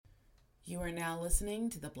You are now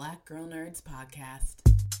listening to the Black Girl Nerds podcast.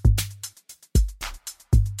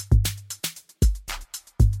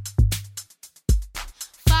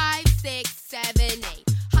 5, 6, 7, 8.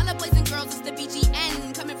 Holla boys and girls, it's the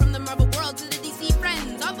BGN. Coming from the Marvel world to the DC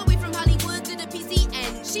friends. All the way from Hollywood to the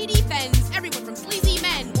PCN. She defends everyone from sleazy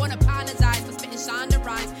men. Won't apologize for spitting Shonda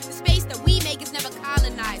rhymes. The space that we make is never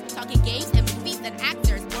colonized. We're talking games and movies and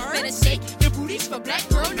actors. Better shake your booties for Black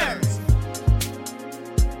Girl Nerds.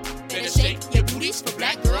 Better shake your booties for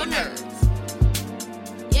Black Girl Nerds.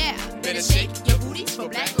 Yeah, better shake your booties for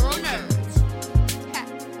Black Girl Nerds. Ha.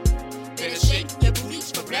 Better shake your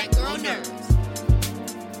booties for Black Girl Nerds.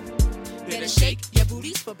 Better shake your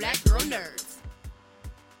booties for Black Girl Nerds.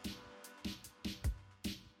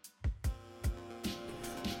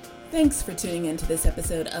 Thanks for tuning in to this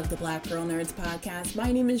episode of the Black Girl Nerds podcast. My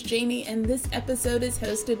name is Jamie, and this episode is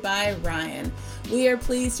hosted by Ryan. We are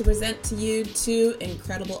pleased to present to you two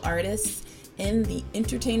incredible artists in the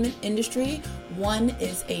entertainment industry. One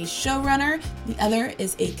is a showrunner, the other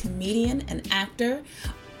is a comedian and actor.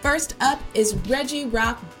 First up is Reggie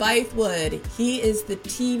Bythewood. He is the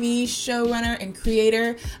TV showrunner and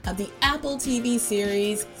creator of the Apple TV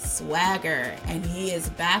series Swagger, and he is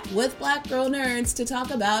back with Black Girl Nerds to talk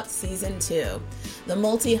about season 2. The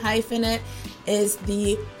multi-hyphenate is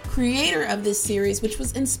the creator of this series, which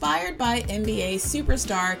was inspired by NBA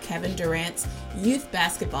superstar Kevin Durant's youth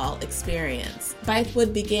basketball experience.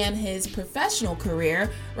 Bythewood began his professional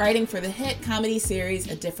career writing for the hit comedy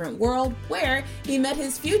series A Different World, where he met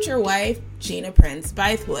his future wife, Gina Prince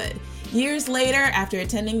Bythewood. Years later, after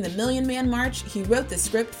attending the Million Man March, he wrote the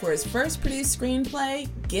script for his first produced screenplay,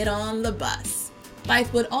 Get on the Bus.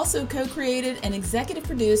 Bythewood also co-created and executive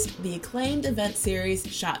produced the acclaimed event series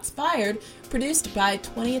Shots Fired, produced by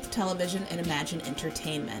 20th Television and Imagine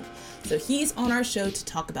Entertainment. So he's on our show to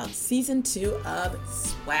talk about season 2 of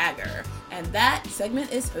Swagger, and that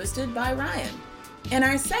segment is hosted by Ryan. In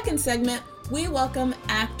our second segment, we welcome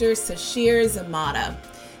actor Sasheer Zamata.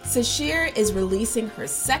 Sasheer is releasing her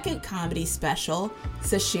second comedy special,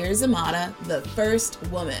 Sasheer Zamata, The First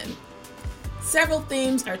Woman. Several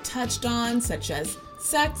themes are touched on, such as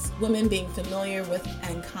sex, women being familiar with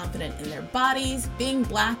and confident in their bodies, being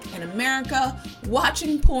black in America,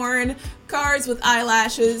 watching porn, cars with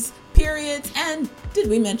eyelashes, periods, and did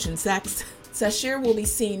we mention sex? Sasheer will be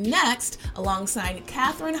seen next alongside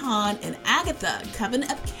Katherine Hahn and Agatha, Coven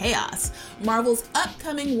of Chaos, Marvel's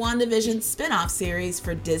upcoming WandaVision spin-off series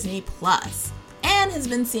for Disney+, and has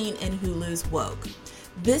been seen in Hulu's Woke.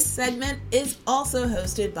 This segment is also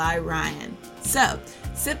hosted by Ryan. So,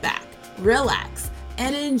 sit back, relax,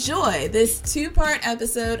 and enjoy this 2-part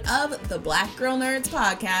episode of the Black Girl Nerds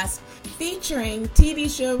podcast featuring TV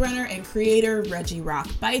showrunner and creator Reggie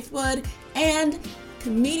Bythewood and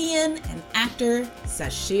comedian and actor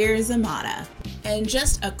Sasheer Zamata. And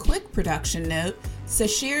just a quick production note,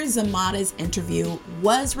 Sasheer Zamata's interview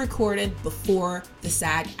was recorded before the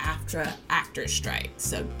SAG-AFTRA actors strike,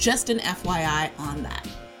 so just an FYI on that.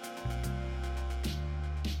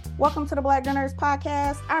 Welcome to the Black Girl Nerds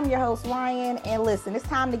podcast. I'm your host, Ryan, and listen, it's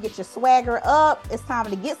time to get your swagger up. It's time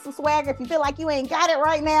to get some swagger. If you feel like you ain't got it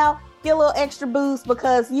right now, get a little extra boost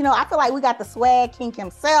because, I feel like we got the swag king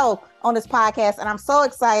himself on this podcast, and I'm so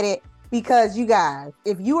excited because you guys,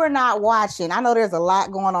 if you are not watching, I know there's a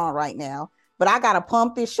lot going on right now, but I got to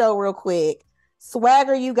pump this show real quick.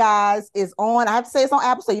 Swagger, you guys, is on. I have to say it's on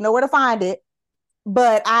Apple, so you know where to find it.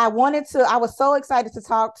 But I was so excited to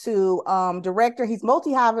talk to director. He's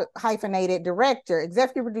multi-hyphenated director,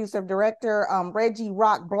 executive producer, director, Reggie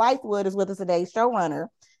Bythewood is with us today, showrunner.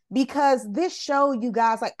 Because this show, you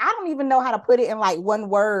guys, like, I don't even know how to put it in like one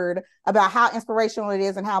word about how inspirational it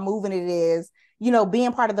is and how moving it is,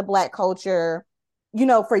 being part of the Black culture,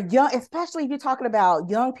 for young, especially if you're talking about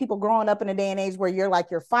young people growing up in a day and age where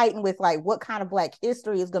you're fighting with like what kind of Black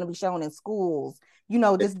history is going to be shown in schools,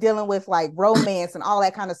 just dealing with like romance and all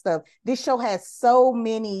that kind of stuff. This show has so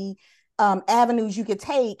many avenues you could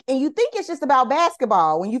take, and you think it's just about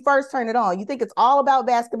basketball when you first turn it on. You think it's all about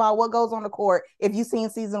basketball, what goes on the court. If you've seen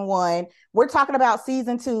season 1, we're talking about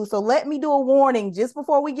season 2. So let me do a warning just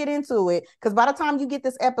before we get into it, because by the time you get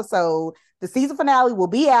this episode, the season finale will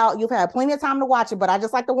be out. You've had plenty of time to watch it, but I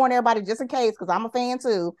just like to warn everybody just in case, because I'm a fan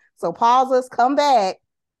too. So pause us, come back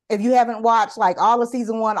if you haven't watched like all of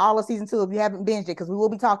season 1, all of season 2, if you haven't binged it, because we will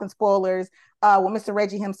be talking spoilers with Mr.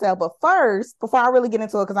 Reggie himself. But first, before I really get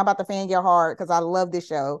into it, because I'm about to fan your heart, because I love this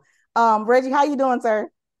show. Reggie, how you doing, sir?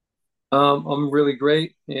 I'm really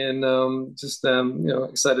great, and just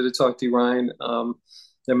excited to talk to you, Ryan.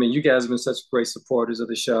 You guys have been such great supporters of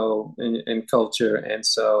the show and culture, and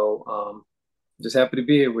so just happy to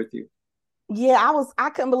be here with you. Yeah, I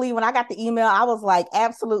couldn't believe when I got the email. I was like,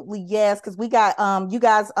 absolutely yes, because we got you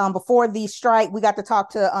guys before the strike, we got to talk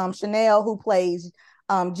to Chanel, who plays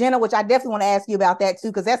Jenna, which I definitely want to ask you about that too,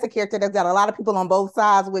 because that's a character that's got a lot of people on both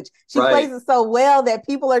sides, which she plays Right, it so well that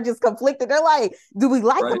people are just conflicted. They're like, do we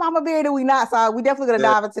like the right. mama bear? Do we not? So we definitely gonna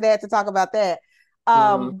Yeah. dive into that to talk about that.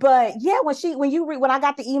 Hmm. But yeah, when I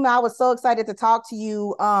got the email, I was so excited to talk to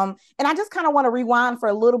you. And I just kind of want to rewind for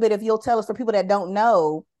a little bit, if you'll tell us, for people that don't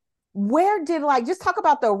know, where did, like, just talk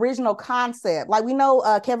about the original concept. Like, we know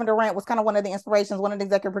Kevin Durant was kind of one of the inspirations, one of the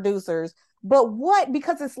executive producers, but what,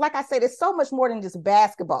 because it's like I said, it's so much more than just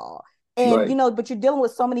basketball. And Right. but you're dealing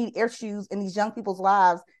with so many issues in these young people's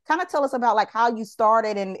lives. Kind of tell us about like how you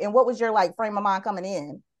started, and what was your like frame of mind coming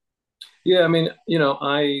in. Yeah, I mean,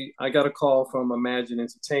 I got a call from Imagine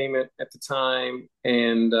Entertainment at the time,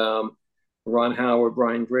 and Ron Howard,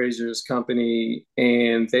 Brian Grazier's company,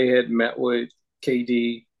 and they had met with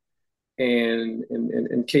KD, and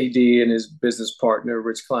KD and his business partner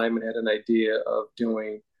Rich Kleiman had an idea of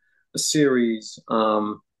doing a series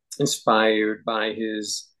inspired by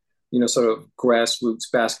his, sort of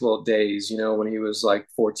grassroots basketball days, when he was like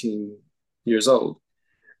 14 years old.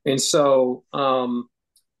 And so,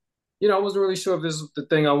 I wasn't really sure if this was the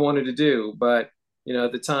thing I wanted to do, but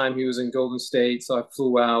at the time he was in Golden State, so I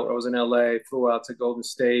flew out. I was in LA, flew out to Golden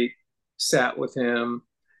State, sat with him,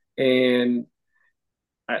 and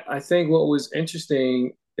I think what was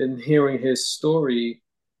interesting in hearing his story,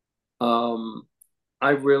 um,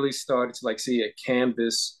 I really started to like see a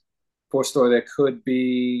canvas for a story that could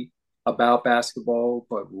be about basketball,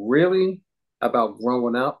 but really about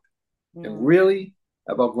growing up, and Mm, really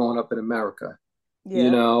about growing up in America. yeah.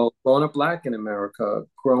 Growing up black in America,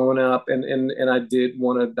 growing up, and I did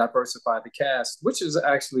want to diversify the cast, which is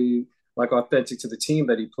actually like authentic to the team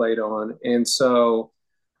that he played on. And so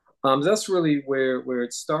that's really where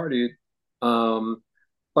it started. Um,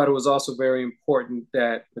 but it was also very important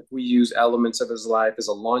that we use elements of his life as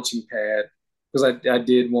a launching pad, because I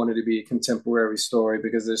did want it to be a contemporary story,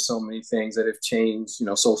 because there's so many things that have changed,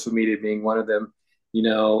 social media being one of them,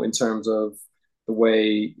 in terms of the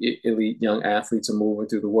way elite young athletes are moving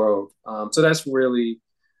through the world. So that's really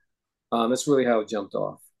how it jumped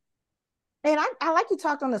off. And I like you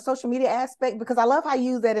talked on the social media aspect, because I love how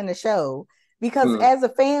you use that in the show. Because Mm, as a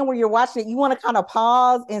fan, when you're watching it, you want to kind of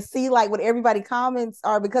pause and see like what everybody comments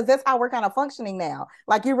are, because that's how we're kind of functioning now.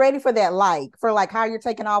 Like, you're ready for that, like, for like how you're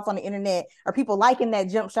taking off on the internet. Are people liking that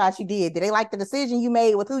jump shot you did? Did they like the decision you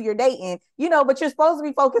made with who you're dating? But you're supposed to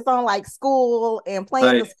be focused on like school and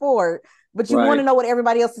playing the right, sport, but you want to right. know what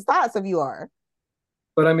everybody else's thoughts of you are.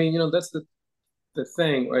 But I mean, that's the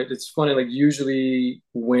thing, right? It's funny, like usually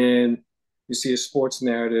when you see a sports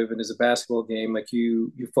narrative and there's a basketball game, like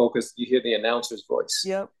you focus, you hear the announcer's voice.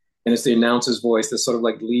 Yep. And it's the announcer's voice that's sort of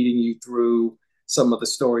like leading you through some of the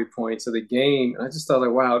story points of the game. And I just thought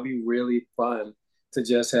like, wow, it'd be really fun to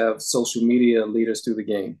just have social media lead us through the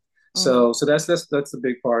game. Mm-hmm. So that's the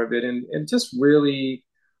big part of it. And just really,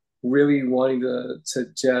 really wanting to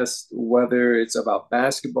just, whether it's about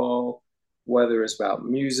basketball, whether it's about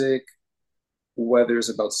music, whether it's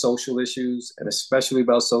about social issues, and especially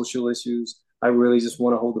about social issues, I really just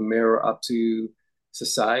want to hold the mirror up to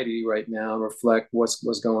society right now and reflect what's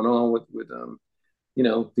going on with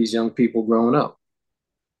these young people growing up.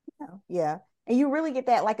 Yeah. And you really get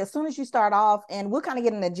that, like, as soon as you start off, and we'll kind of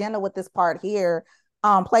get an agenda with this part here.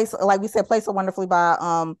 Place, like we said, Place So Wonderfully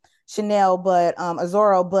by Chanel, but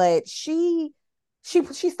Azoro, but she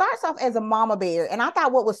starts off as a mama bear. And I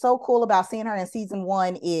thought what was so cool about seeing her in season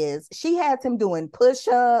one is she has him doing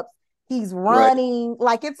push-ups, he's Right, running.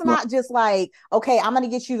 Like, it's right, not just like, okay, I'm gonna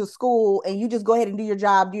get you to school and you just go ahead and do your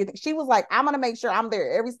job, do your thing. She was like, I'm gonna make sure I'm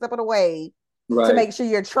there every step of the way to right. make sure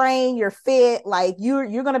you're trained, you're fit, like you're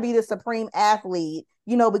going to be the supreme athlete,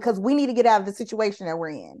 because we need to get out of the situation that we're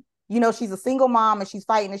in. She's a single mom and she's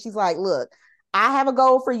fighting, and she's like, look, I have a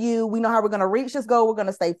goal for you. We know how we're going to reach this goal. We're going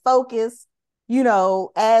to stay focused, Yeah,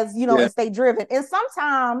 and stay driven. And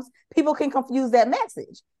sometimes people can confuse that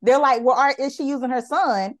message. They're like, well, is she using her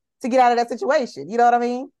son to get out of that situation? You know what I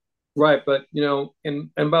mean? right. But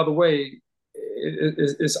and by the way,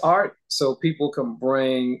 it's art, so people can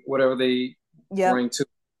bring whatever they Yep. bring to it,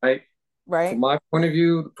 right. From Right. my point of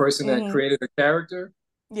view, the person that Mm-hmm. created the character,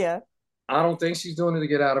 Yeah. I don't think she's doing it to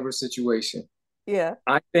get out of her situation. Yeah.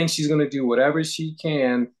 I think she's going to do whatever she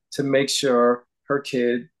can to make sure her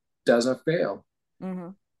kid doesn't fail.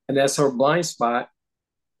 Mm-hmm. And that's her blind spot.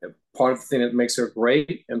 Part of the thing that makes her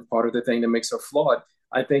great and part of the thing that makes her flawed.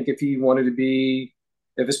 I think if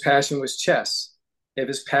his passion was chess, if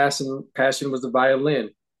his passion was the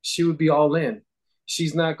violin, she would be all in.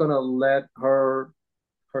 She's not going to let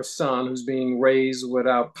her son, who's being raised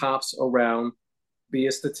without pops around, be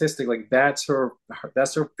a statistic. Like that's her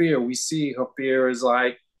fear. We see her fear is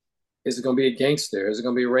like, is it going to be a gangster? Is it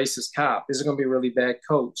going to be a racist cop? Is it going to be a really bad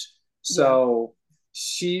coach? Yeah. So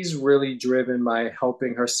she's really driven by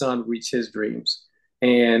helping her son reach his dreams,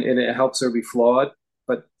 and it helps her be flawed,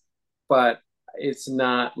 but it's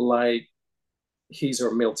not like he's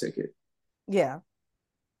her meal ticket. Yeah.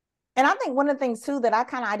 And I think one of the things too that I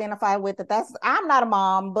kind of identify with that's I'm not a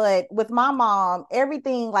mom, but with my mom,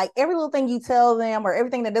 everything, like every little thing you tell them or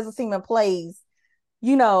everything that doesn't seem in place,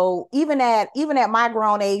 even at my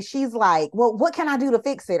grown age, she's like, well, what can I do to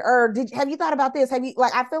fix it? Or have you thought about this? Have you,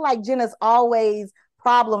 like, I feel like Jenna's always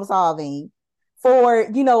problem solving for,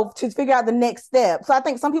 to figure out the next step. So I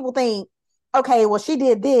think some people think, okay, well, she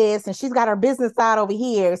did this and she's got her business side over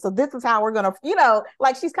here. So this is how we're going to,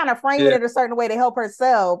 like she's kind of framing it a certain way to help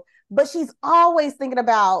herself. But she's always thinking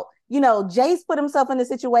about, Jace put himself in the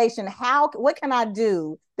situation. What can I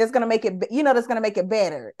do that's going to make it, that's going to make it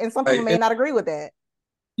better? And some people may not agree with that.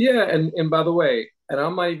 Yeah, and by the way, and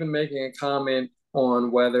I'm not even making a comment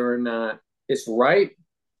on whether or not it's right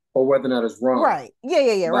or whether or not it's wrong. Right.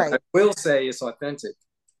 Yeah, but right. I will say it's authentic.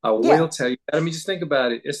 I will tell you. I mean, just think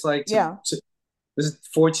about it. It's like this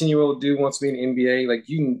 14-year-old dude wants to be in the NBA.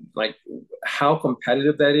 Like how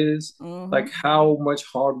competitive that is. Mm-hmm. Like how much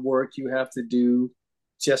hard work you have to do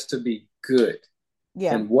just to be good.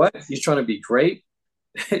 Yeah. And what? You're trying to be great,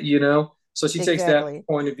 So she takes that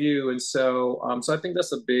point of view. And so I think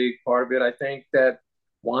that's a big part of it. I think that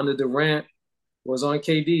Wanda Durant was on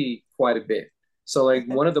KD quite a bit. So like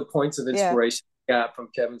one of the points of inspiration I got from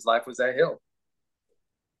Kevin's life was that hill.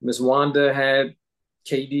 Miss Wanda had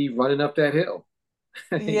KD running up that hill.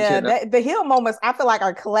 Yeah, the hill moments I feel like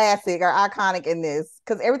are classic, are iconic in this,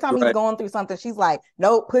 because every time he's going through something, she's like,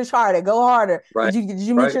 "Nope, push harder, go harder." Right. Did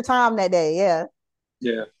you meet your time that day?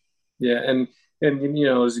 Yeah, and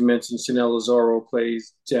as you mentioned, Chanel Lazaro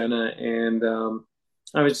plays Jenna, and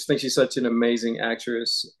I just think she's such an amazing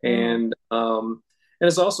actress, and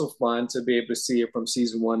it's also fun to be able to see it from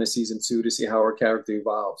season 1 to season 2 to see how her character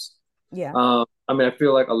evolves. Yeah. I mean, I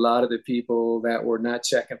feel like a lot of the people that were not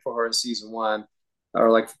checking for her in season 1 are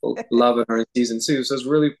like loving her in season 2. So it's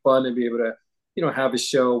really fun to be able to, have a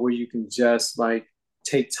show where you can just like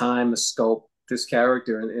take time to sculpt this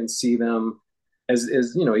character and see them as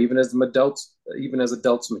even as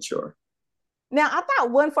adults mature. Now, I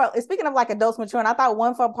thought speaking of like adults maturing, I thought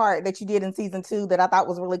one fun part that you did in season 2 that I thought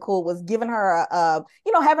was really cool was giving her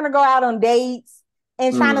having her go out on dates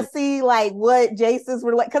and trying to see like what Jace's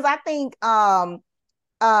were like. Cause I think, I'm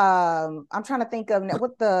trying to think of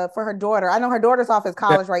for her daughter. I know her daughter's off at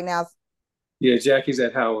college right now. Yeah, Jackie's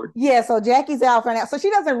at Howard. Yeah, so Jackie's out for now. So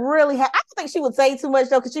she doesn't really have, I don't think she would say too much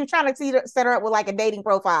though, because she was trying to set her up with like a dating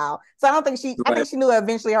profile. So I don't think I think she knew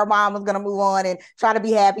eventually her mom was going to move on and try to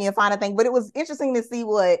be happy and find a thing. But it was interesting to see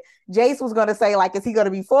what Jace was going to say. Like, is he going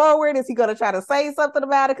to be forward? Is he going to try to say something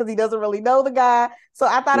about it? Because he doesn't really know the guy. So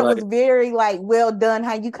I thought it was very like well done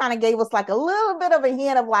how you kind of gave us like a little bit of a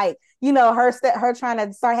hint of like, her trying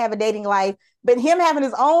to start having a dating life, but him having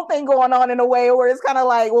his own thing going on in a way where it's kind of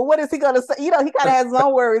like, well, what is he going to say? He kind of has his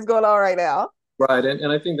own worries going on right now. Right.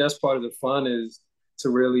 And I think that's part of the fun is to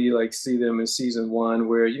really like see them in season 1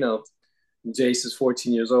 where, Jace is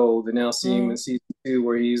 14 years old, and now see him in season 2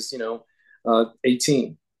 where he's,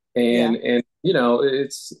 18. And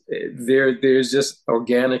there's just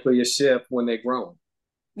organically a shift when they're grown.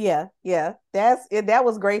 Yeah. That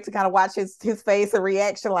was great to kind of watch his face and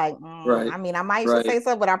reaction. Like, I mean, I might should say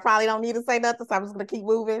something, but I probably don't need to say nothing, so I'm just gonna keep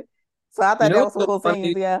moving. So I thought that was some cool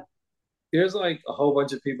things. Yeah. There's like a whole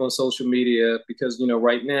bunch of people on social media because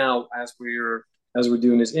right now as we're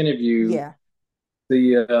doing this interview,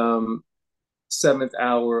 the 7th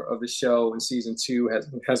hour of the show in season 2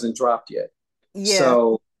 hasn't dropped yet. Yeah.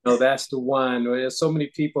 So that's the one where so many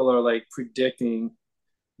people are like predicting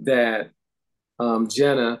that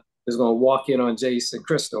Jenna is going to walk in on Jace and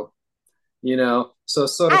Crystal, so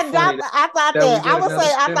it's sort of funny. I thought that. I would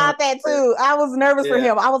say I thought that too. I was nervous for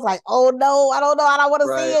him. I was like, oh no, I don't know. I don't want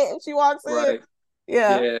to see it if she walks in.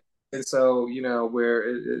 Yeah. And so, where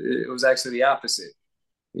it was actually the opposite,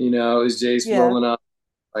 is Jace rolling up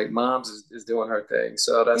like mom's is doing her thing.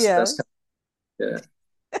 So that's kind of,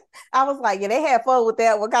 I was like, they had fun with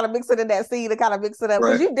that. What kind of mix it in that scene to kind of mix it up?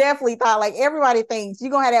 Because you definitely thought, like, everybody thinks you're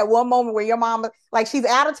going to have that one moment where your mama, like, she's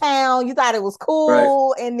out of town. You thought it was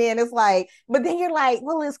cool. And then it's like, but then you're like,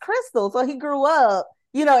 well, it's Crystal. So he grew up.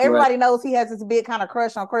 Everybody knows he has this big kind of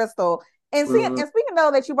crush on Crystal. And, and speaking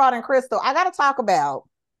though that you brought in Crystal, I got to talk about,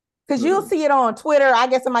 because you'll see it on Twitter. I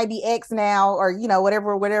guess it might be X now or,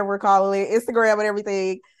 whatever we're calling it, Instagram and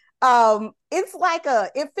everything.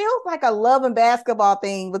 It feels like a love and basketball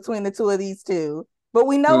thing between the two of these two, but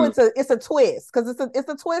we know Mm. it's a twist because it's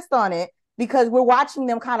a twist on it because we're watching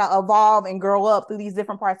them kind of evolve and grow up through these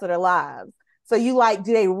different parts of their lives. So you like,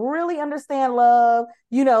 do they really understand love?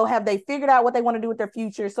 Have they figured out what they want to do with their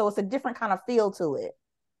future? So it's a different kind of feel to it,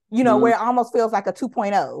 Mm. where it almost feels like a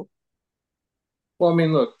 2.0. Well, I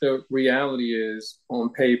mean, look, the reality is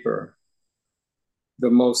on paper,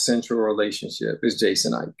 the most central relationship is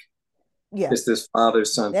Jason Ike. Yeah, It's this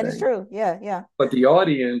father-son that is thing. true. Yeah, yeah. But the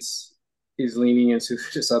audience is leaning into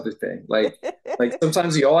this other thing. Like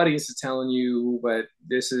sometimes the audience is telling you, but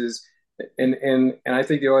this is and I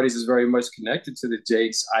think the audience is very much connected to the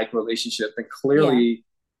Jace Ike relationship. And Yeah. clearly,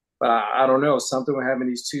 I don't know, something with having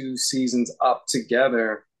these two seasons up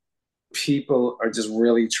together, people are just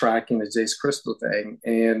really tracking the Jace Crystal thing.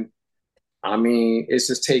 And I mean, it's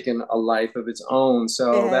just taken a life of its own. It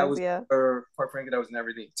So that has, was, yeah. quite frankly, that was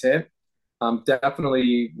never the intent.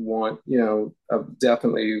 Definitely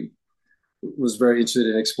definitely was very interested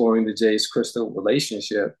in exploring the Jace Crystal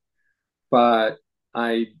relationship, but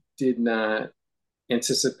I did not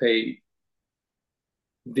anticipate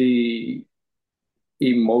the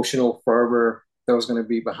emotional fervor that was going to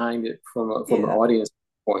be behind it from an Yeah. audience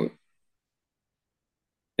point.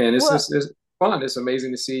 And it's Well, just it's fun. It's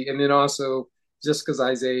amazing to see. And then also just because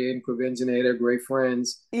Isaiah and Quinvenjane are great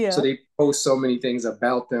friends, so yeah. they post so many things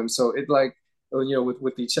about them. So it like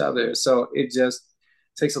with each other. So it just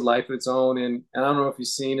takes a life of its own. And I don't know if you've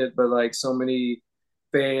seen it, but like so many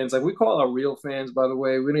fans, like we call our real fans, by the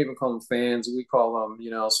way, we don't even call them fans. We call them,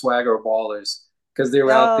 swagger ballers because they're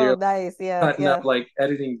out Oh, there nice. Yeah, cutting up yeah, like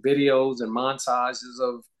editing videos and montages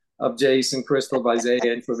of Jason, Crystal,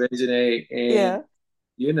 Isaiah, and Quinvenjane, and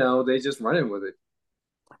yeah. they just running with it.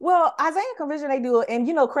 Well, Isaiah Convision, they do it,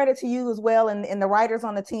 and credit to you as well, and the writers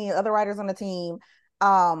on the team, other writers on the team,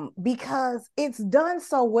 because it's done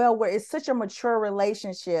so well, where it's such a mature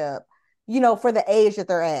relationship, for the age that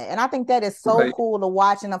they're at, and I think that is so Right, cool to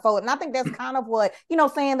watch and unfold, and I think that's kind of what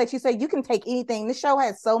saying that you say you can take anything. This show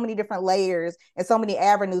has so many different layers and so many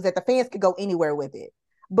avenues that the fans could go anywhere with it.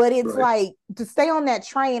 But it's right, like to stay on that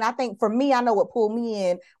train. I think for me, I know what pulled me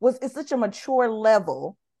in was it's such a mature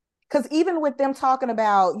level because even with them talking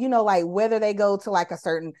about, like whether they go to like a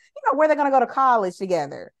certain, where they're going to go to college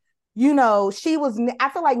together, I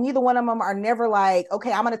feel like neither one of them are never like,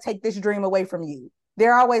 okay, I'm going to take this dream away from you.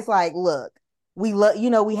 They're always like, look, we love,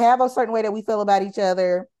 we have a certain way that we feel about each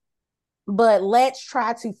other, but let's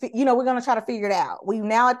try to, we're going to try to figure it out. We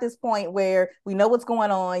now at this point where we know what's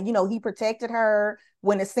going on. He protected her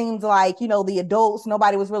when it seemed like, the adults,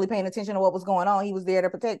 nobody was really paying attention to what was going on. He was there to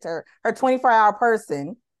protect her 24-hour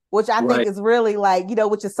person, which I think right. is really like,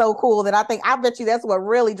 which is so cool that I bet you that's what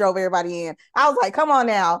really drove everybody in. I was like, come on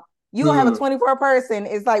now. You gonna have a Hmm. 24 person.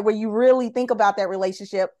 It's like where you really think about that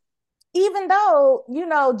relationship, even though,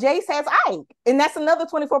 Jace has Ike. And that's another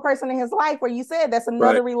 24 person in his life where you said that's Right.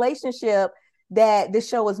 another relationship that this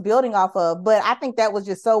show is building off of. But I think that was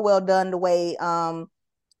just so well done the way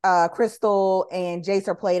Crystal and Jace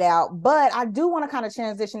are played out. But I do want to kind of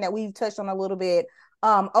transition that we've touched on a little bit.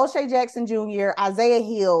 O'Shea Jackson Jr., Isaiah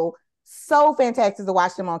Hill, so fantastic to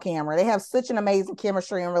watch them on camera. They have such an amazing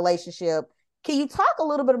chemistry and relationship. Can you talk a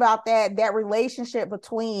little bit about that relationship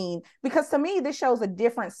between, because to me, this shows a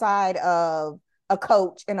different side of a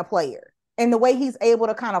coach and a player and the way he's able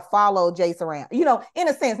to kind of follow Jace around, in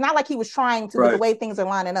a sense, not like he was trying to, but the Right. way things are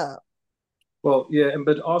lining up. Well, yeah,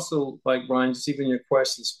 but also like Brian, just even your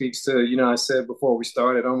question speaks to, I said before we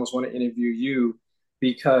started, I almost want to interview you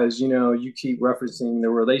because, you keep referencing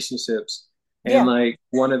the relationships. And Yeah. like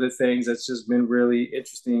one of the things that's just been really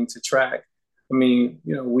interesting to track. I mean,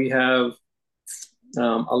 we have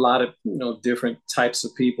a lot of, different types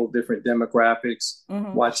of people, different demographics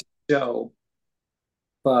Mm-hmm. watching the show,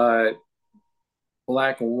 but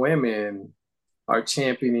Black women are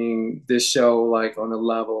championing this show like on a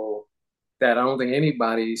level that I don't think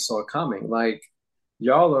anybody saw coming. Like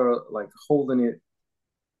y'all are like holding it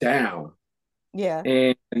down, Yeah.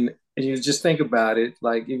 and you just think about it.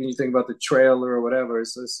 Like even you think about the trailer or whatever,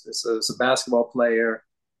 it's a basketball player,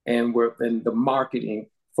 and the marketing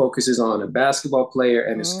focuses on a basketball player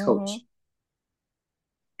and his Mm-hmm. coach.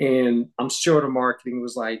 And I'm sure the marketing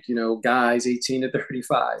was like, guys 18 to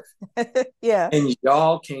 35. Yeah. And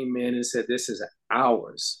y'all came in and said, this is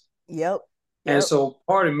ours. Yep. And Yep. so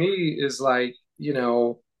part of me is like,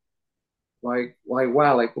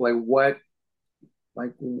 wow,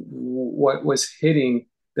 what was hitting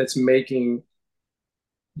that's making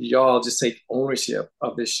y'all just take ownership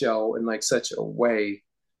of this show in like such a way,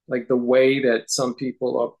 like the way that some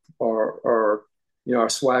people are our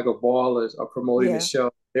swagger ballers are promoting the Yeah.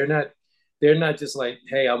 show. They're not just like,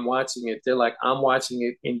 hey, I'm watching it. They're like, I'm watching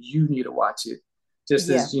it, and you need to watch it. Just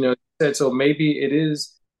Yeah, as said. So maybe it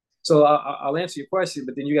is. So I'll answer your question,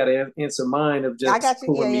 but then you got to answer mine of I just got you. Yeah,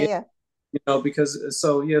 pulling me yeah, in. yeah. Because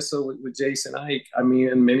so with Jason Ike, I mean,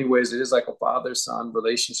 in many ways, it is like a father-son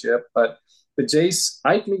relationship. But Jace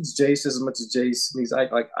Ike needs Jace as much as Jace needs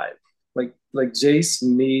Ike. Like Jace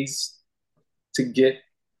needs to get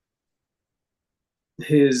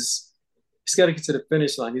his. He's got to get to the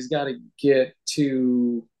finish line. He's got to get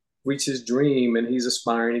to reach his dream, and he's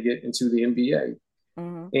aspiring to get into the NBA.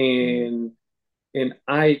 Mm-hmm. And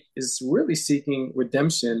Ike is really seeking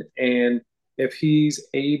redemption. And if he's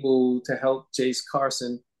able to help Jace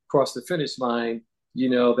Carson cross the finish line,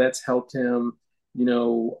 that's helped him, you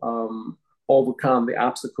know, um, overcome the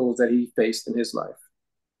obstacles that he faced in his life.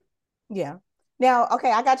 Yeah. Now,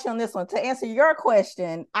 okay, I got you on this one. To answer your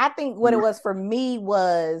question, I think what it Mm-hmm. was for me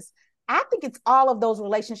was I think it's all of those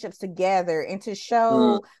relationships together and to Mm-hmm.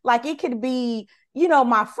 show like it could be,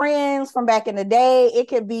 my friends from back in the day, it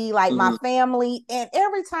could be like my Mm-hmm. family. And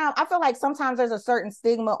every time I feel like sometimes there's a certain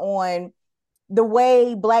stigma on the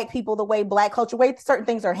way Black people, the way Black culture, way certain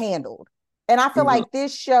things are handled. And I feel Mm-hmm. like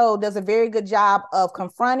this show does a very good job of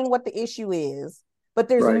confronting what the issue is, but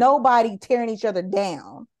there's Right. nobody tearing each other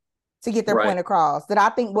down to get their Right. point across. That I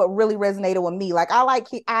think what really resonated with me. Like I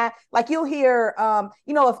like you'll hear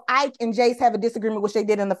if Ike and Jace have a disagreement, which they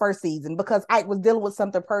did in the first season, because Ike was dealing with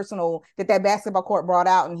something personal that basketball court brought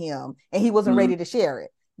out in him and he wasn't Mm-hmm. ready to share it.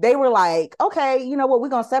 They were like, okay, you know what, we're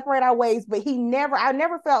gonna separate our ways. But I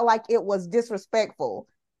never felt like it was disrespectful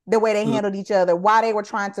the way they Mm-hmm. handled each other while they were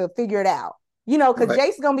trying to figure it out. Because Right.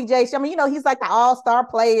 Jace gonna be Jace. I mean, he's like the all-star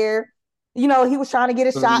player. He was trying to get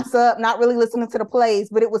his Mm-hmm. shots up, not really listening to the plays,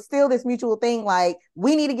 but it was still this mutual thing. Like,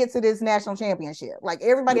 we need to get to this national championship. Like,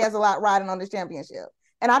 everybody Right. has a lot riding on this championship.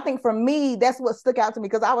 And I think for me, that's what stuck out to me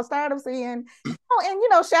because I was tired of seeing,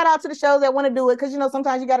 shout out to the shows that want to do it because,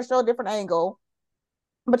 sometimes you got to show a different angle,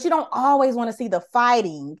 but you don't always want to see the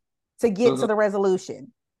fighting to get Mm-hmm. to the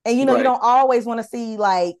resolution. And, you Right. don't always want to see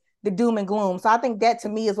like the doom and gloom. So I think that to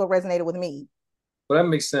me is what resonated with me. Well, that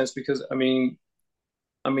makes sense because I mean,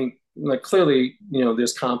 like clearly,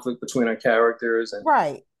 there's conflict between our characters and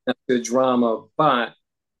Right. that's good drama, but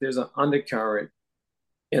there's an undercurrent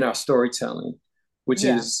in our storytelling, which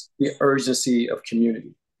Yeah, is the urgency of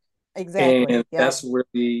community. exactly. And Yep. that's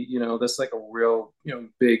really, that's like a real,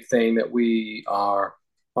 big thing that we are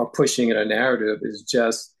pushing in a narrative is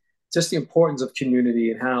just the importance of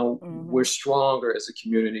community and how we're Mm-hmm. stronger as a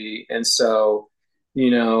community. And so,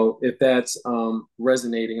 if that's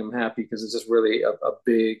resonating, I'm happy because it's just really a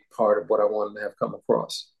big part of what I wanted to have come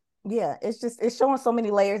across. Yeah, it's showing so many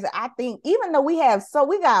layers. I think even though we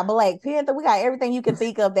got Black Panther, we got everything you can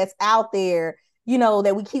think of that's out there,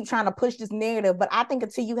 that we keep trying to push this narrative. But I think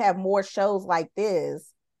until you have more shows like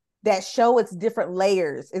this that show it's different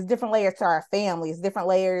layers to our family, it's different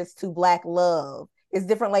layers to Black love, it's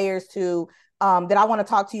different layers to that I want to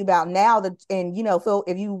talk to you about now. And Phil,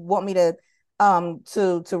 if you want me to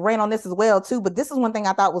rant on this as well too, but this is one thing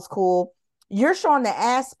I thought was cool. You're showing the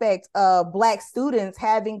aspect of Black students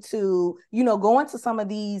having to, go into some of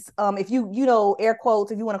these, if air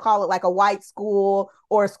quotes, if you want to call it like a white school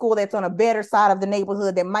or a school that's on a better side of the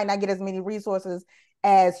neighborhood that might not get as many resources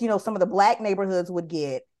as, some of the Black neighborhoods would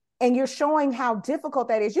get. And you're showing how difficult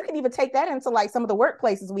that is. You can even take that into like some of the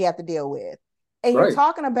workplaces we have to deal with. And you're Right.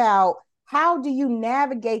 talking about how do you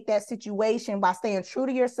navigate that situation by staying true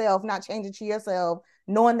to yourself, not changing to yourself,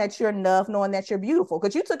 knowing that you're enough, knowing that you're beautiful.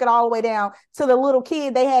 Because you took it all the way down to the little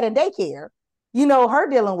kid they had in daycare, her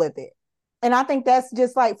dealing with it. And I think that's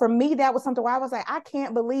just like, for me, that was something where I was like, I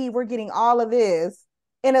can't believe we're getting all of this.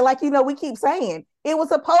 And it, like, we keep saying, it was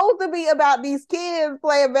supposed to be about these kids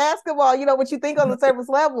playing basketball, what you think on the surface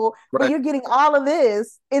level, but Right. you're getting all of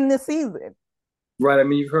this in this season. Right. I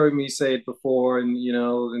mean, you've heard me say it before, and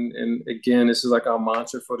and again, this is like our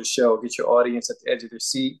mantra for the show: get your audience at the edge of their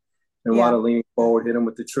seat, and while Yeah. they're leaning forward, hit them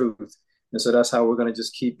with the truth. And so that's how we're going to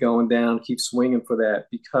just keep going down, keep swinging for that,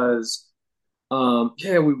 because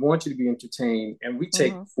yeah, we want you to be entertained, and we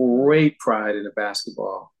take Mm-hmm. great pride in the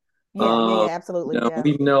basketball. Yeah. Yeah. Yeah. Absolutely. Yeah.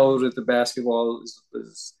 We know that the basketball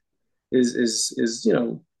is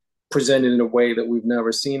presented in a way that we've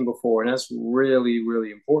never seen before, and that's really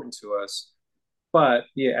really important to us. But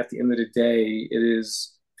yeah, at the end of the day, it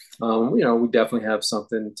is, we definitely have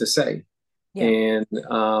something to say. Yeah. And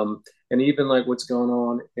and even like what's going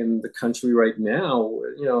on in the country right now,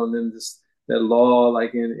 and then that law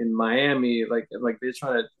like in Miami, like they're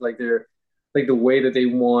trying to they're like the way that they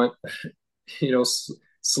want, you know,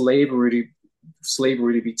 slavery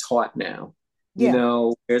slavery to be taught now.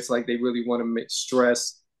 Yeah. It's like they really want to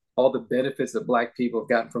stress all the benefits that Black people have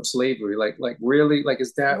gotten from slavery. Like really, like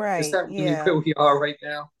is Right. that really Yeah. where we are right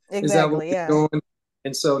now? Is that what Exactly. we're Yeah. doing?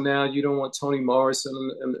 And so now you don't want Toni Morrison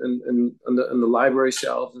in the library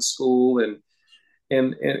shelves in school, and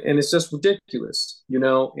it's just ridiculous, you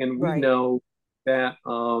know. And we Right. know that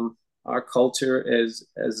our culture is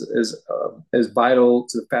as vital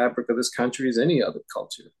to the fabric of this country as any other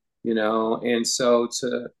culture, you know. And so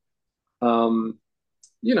to um,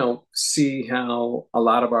 you know, see how a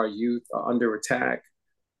lot of our youth are under attack,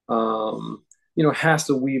 you know, has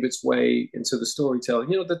to weave its way into the storytelling.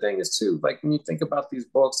 You know, the thing is too, like when you think about these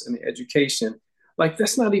books and the education, like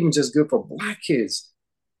that's not even just good for Black kids.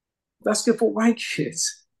 That's good for white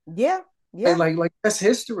kids. Yeah. Yeah. Like that's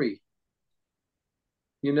history,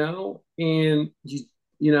 you know. And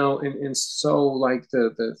you know, and so like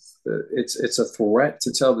the it's a threat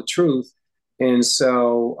to tell the truth. And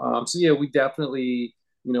so so yeah, we definitely,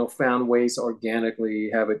 you know, found ways to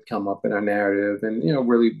organically have it come up in our narrative, and you know,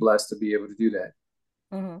 really blessed to be able to do that.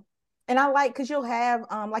 Mm-hmm. And I like because you'll have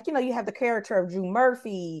like you have the character of Drew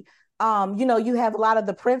Murphy. You have a lot of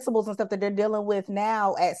the principals and stuff that they're dealing with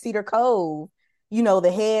now at Cedar Cove.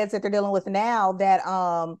 The heads that they're dealing with now that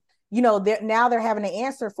they're having to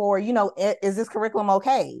answer for, is this curriculum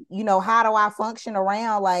okay? How do I function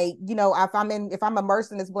around, like, if I'm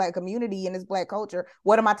immersed in this Black community and this Black culture,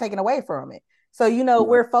 what am I taking away from it? So,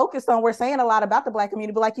 Right. we're saying a lot about the Black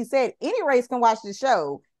community, but like you said, any race can watch the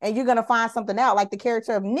show and you're going to find something out. Like the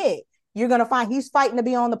character of Nick, you're going to find he's fighting to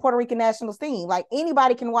be on the Puerto Rican national team. Like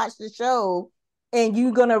anybody can watch the show and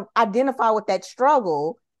you're going to identify with that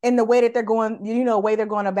struggle in the way that they're going, way they're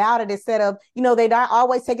going about it, instead of, they're not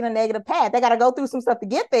always taking a negative path. They got to go through some stuff to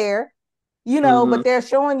get there, Mm-hmm. but they're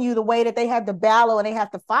showing you the way that they have to battle and they have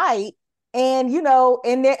to fight. And,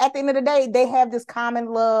 and at the end of the day, they have this common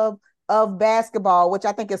love of basketball, which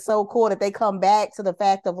I think is so cool that they come back to the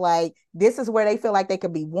fact of like, this is where they feel like they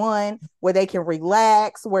could be one, where they can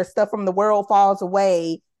relax, where stuff from the world falls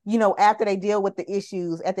away, after they deal with the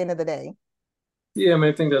issues at the end of the day. Yeah, I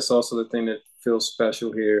mean, I think that's also the thing that feels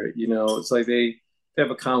special here. You know, it's like they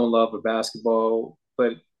have a common love for basketball,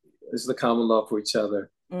 but it's the common love for each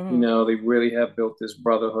other. You Mm-hmm. know, they really have built this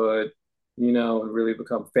brotherhood, you know, and really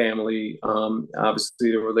become family.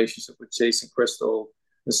 Obviously the relationship with Jason Crystal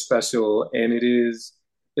is special, and it is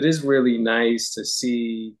really nice to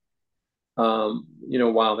see, you know,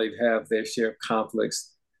 while they have their share of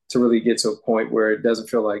conflicts, to really get to a point where it doesn't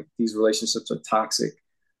feel like these relationships are toxic,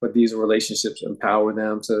 but these relationships empower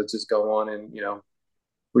them to just go on and, you know,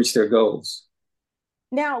 reach their goals.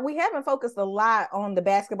 Now, we haven't focused a lot on the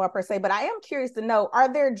basketball per se, but I am curious to know,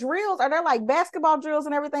 are there drills? Are there like basketball drills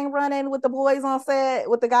and everything running with the boys on set,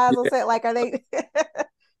 with the guys on Yeah. set? Like, are they?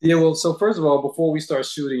 Yeah, well, so first of all, before we start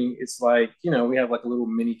shooting, it's like, you know, we have like a little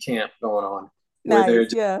mini camp going on where they're Nice.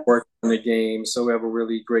 just Yeah. working on the game. So we have a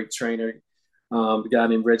really great trainer, the guy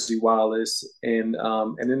named Reggie Wallace, and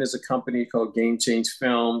then there's a company called Game Change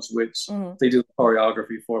Films, which Mm-hmm. they do the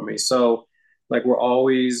choreography for me. So like we're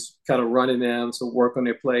always kind of running them to work on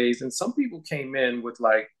their plays. And some people came in with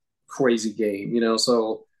like crazy game, you know,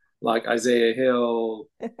 so like Isaiah Hill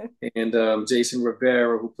and Jason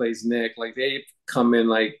Rivera, who plays Nick, like they come in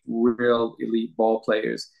like real elite ball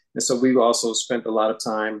players. And so we also spent a lot of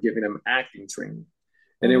time giving them acting training.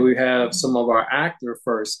 And then Mm-hmm. we have some of our actor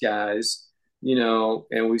first guys, you know,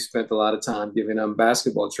 and we spent a lot of time giving them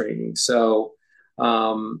basketball training. So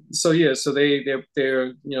yeah, so they're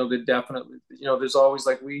you know, they're definitely, you know, there's always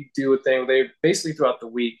like we do a thing. They basically throughout the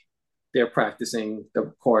week they're practicing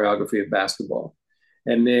the choreography of basketball,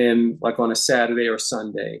 and then like on a Saturday or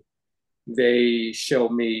Sunday they show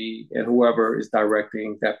me and whoever is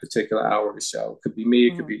directing that particular hour of the show. It could be me,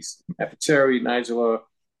 it could Mm-hmm. be Matthew Cherry, Nigella,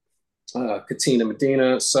 Katina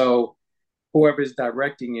Medina. So whoever is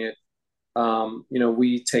directing it, you know,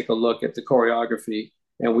 we take a look at the choreography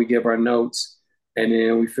and we give our notes, and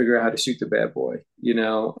then we figure out how to shoot the bad boy, you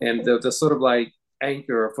know. And the sort of like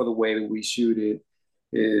anchor for the way that we shoot it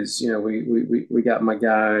is, you know, we got my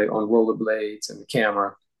guy on rollerblades and the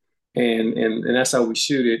camera, and that's how we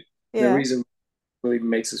shoot it. And the Yeah. reason really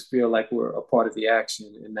makes us feel like we're a part of the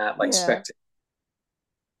action and not like Yeah. spectators.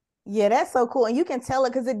 Yeah, that's so cool. And you can tell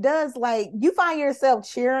it because it does, like, you find yourself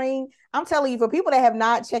cheering. I'm telling you, for people that have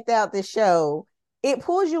not checked out this show, it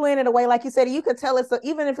pulls you in a way, like you said, you could tell it's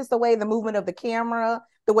even if it's the way the movement of the camera,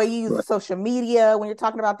 the way you use the Right. social media when you're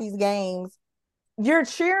talking about these games, you're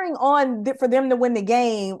cheering on for them to win the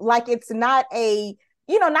game. Like it's not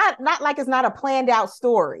not like it's not a planned out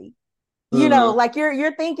story. Mm-hmm. Like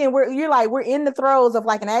you're thinking you're like we're in the throes of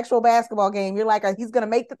like an actual basketball game. You're like, he's gonna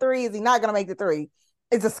make the three, is he not gonna make the three?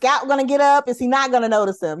 is the scout going to get up? Is he not going to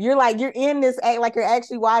notice him? You're in this act like you're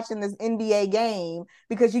actually watching this NBA game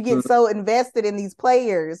because you get so invested in these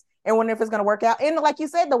players and wonder if it's going to work out. And like you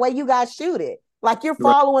said, the way you guys shoot it, like you're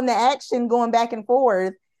following the action going back and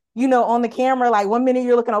forth, on the camera. Like 1 minute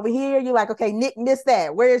you're looking over here, you're like, okay, Nick missed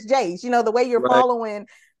that. Where's Jace? The way you're following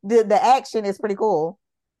the action is pretty cool.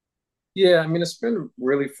 Yeah, I mean, it's been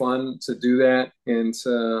really fun to do that and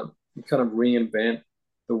to kind of reinvent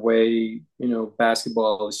the way,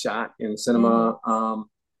 basketball is shot in cinema.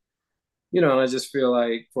 And I just feel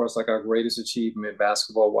like for us, like our greatest achievement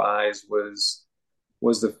basketball wise was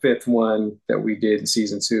the fifth one that we did in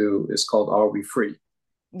season 2. It's called Are We Free?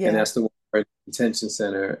 Yeah. And that's the one at the detention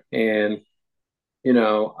center. And, I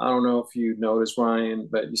don't know if you noticed, Ryan,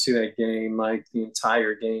 but you see that game, like the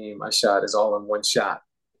entire game I shot is all in one shot.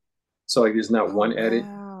 So like there's not one edit,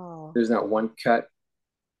 there's not one cut.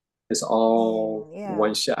 It's all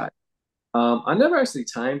one shot. I never actually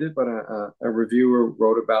timed it, but a reviewer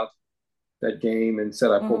wrote about that game and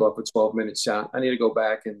said I pulled off a 12-minute shot. I need to go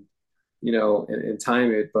back and and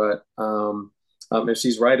time it. But if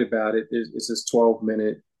she's right about it, it's this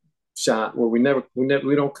 12-minute shot where we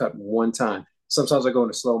don't cut one time. Sometimes I go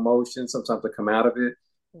into slow motion, sometimes I come out of it.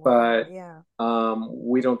 Wow, but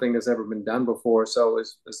we don't think that's ever been done before. So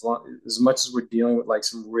as much as we're dealing with like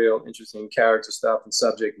some real interesting character stuff and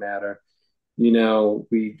subject matter,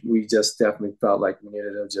 we just definitely felt like we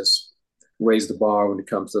needed to just raise the bar when it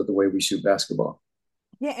comes to the way we shoot basketball.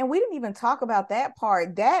 Yeah, and we didn't even talk about that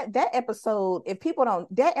part. That episode, if people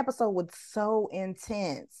don't, that episode was so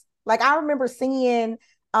intense. Like I remember seeing,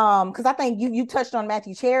 because I think you touched on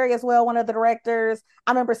Matthew Cherry as well, one of the directors.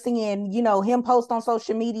 I remember seeing, him post on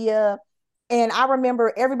social media. And I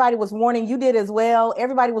remember everybody was warning, you did as well.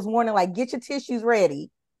 Everybody was warning, like, get your tissues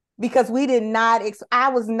ready. Because we did not, I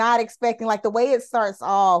was not expecting, like the way it starts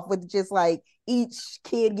off with just like each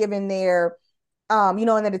kid giving their, in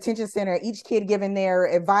the detention center, each kid giving their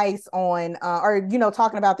advice on, or,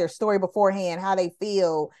 talking about their story beforehand, how they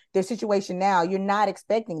feel, their situation now. You're not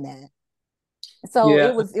expecting that. So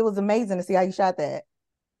it was amazing to see how you shot that.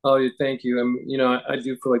 Oh, yeah, thank you. And, I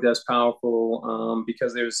do feel like that's powerful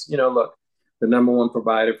because there's, look, the number one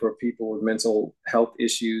provider for people with mental health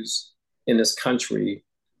issues in this country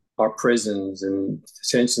are prisons and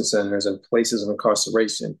detention centers and places of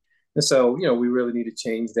incarceration. And so, we really need to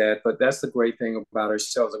change that. But that's the great thing about our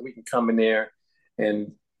shows, that we can come in there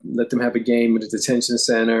and let them have a game at the detention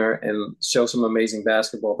center and show some amazing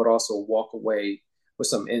basketball, but also walk away with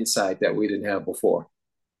some insight that we didn't have before.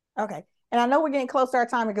 Okay. And I know we're getting close to our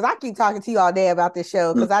time because I keep talking to you all day about this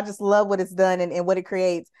show because I just love what it's done and what it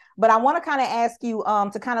creates. But I want to kind of ask you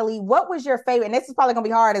to kind of leave, what was your favorite, and this is probably going to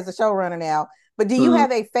be hard as a showrunner now, but do you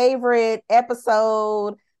have a favorite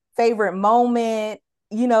episode, favorite moment,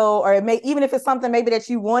 or even if it's something maybe that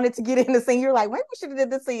you wanted to get in the scene, you're like, maybe we should have did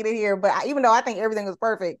this scene in here. But even though I think everything was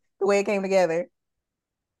perfect, the way it came together.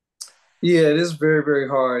 Yeah, it is very, very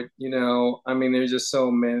hard. There's just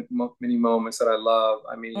so many moments that I love.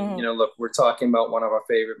 Look, we're talking about one of our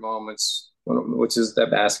favorite moments, which is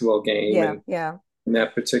that basketball game. Yeah. In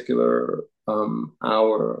that particular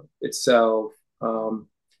hour itself.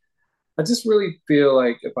 I just really feel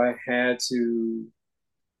like if I had to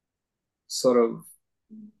sort of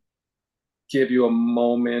give you a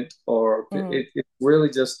moment, or it's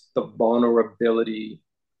really just the vulnerability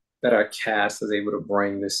that our cast is able to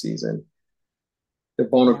bring this season. The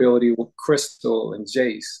vulnerability with Crystal and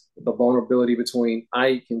Jace, the vulnerability between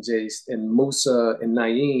Ike and Jace and Musa and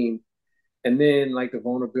Naeem, and then like the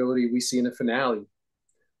vulnerability we see in the finale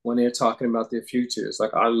when they're talking about their futures.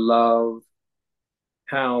 Like I love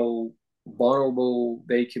how vulnerable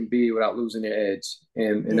they can be without losing their edge.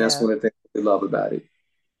 And that's one of the things we love about it.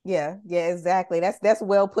 Yeah, exactly. That's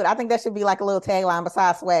well put. I think that should be like a little tagline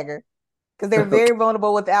besides swagger. Because they're very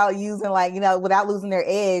vulnerable without using without losing their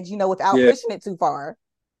edge, without pushing it too far.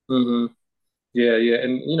 Mm-hmm. Yeah.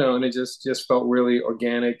 And, and it just felt really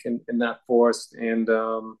organic and not forced. And,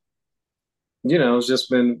 it's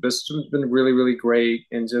been really, really great.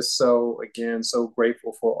 And just so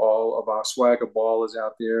grateful for all of our swagger ballers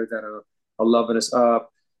out there that are loving us up.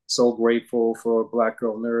 So grateful for Black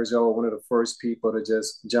Girl Nerds. Y'all were one of the first people to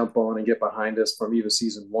just jump on and get behind us from even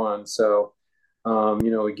season 1. So,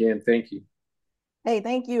 again, thank you. Hey,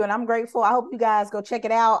 thank you. And I'm grateful. I hope you guys go check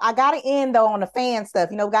it out. I got to end though on the fan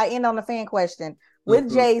stuff. Got to end on the fan question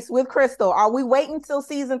with Jace, with Crystal. Are we waiting till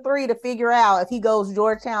season 3 to figure out if he goes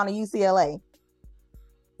Georgetown or UCLA?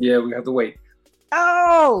 Yeah, we have to wait.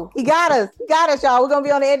 Oh, he got us. Y'all. We're going to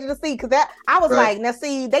be on the edge of the seat. Cause I was like, now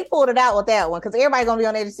see, they pulled it out with that one. Cause everybody's going to be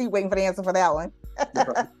on the edge of the seat waiting for the answer for that one.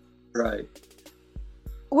 Right.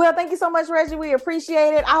 Well, thank you so much, Reggie. We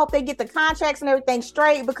appreciate it. I hope they get the contracts and everything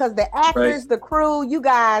straight because the actors, the crew, you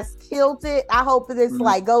guys killed it. I hope this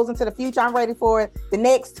like goes into the future. I'm ready for the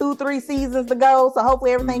next 2-3 seasons to go. So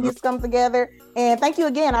hopefully everything gets come together. And thank you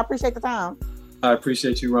again. I appreciate the time. I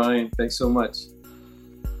appreciate you, Ryan. Thanks so much.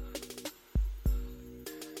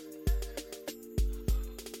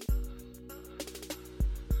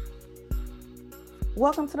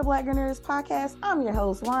 Welcome to the Black Girl Nerds podcast. I'm your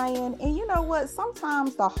host, Ryan. And you know what?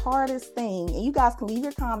 Sometimes the hardest thing, and you guys can leave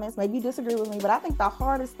your comments, maybe you disagree with me, but I think the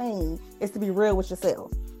hardest thing is to be real with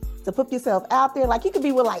yourself. To put yourself out there. Like you could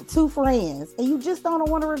be with like 2 friends and you just don't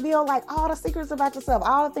want to reveal like all the secrets about yourself,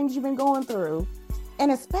 all the things you've been going through.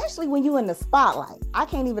 And especially when you're in the spotlight. I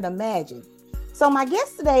can't even imagine. So my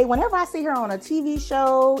guest today, whenever I see her on a TV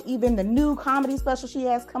show, even the new comedy special she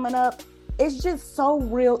has coming up, it's just so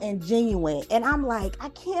real and genuine. And I'm like, I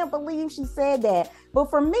can't believe she said that. But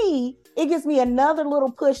for me, it gives me another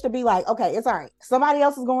little push to be like, okay, it's all right. Somebody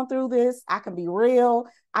else is going through this. I can be real.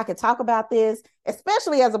 I can talk about this,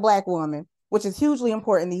 especially as a Black woman, which is hugely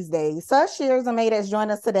important these days. Sasheer Zamata has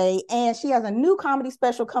joined us today, and she has a new comedy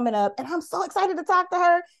special coming up, and I'm so excited to talk to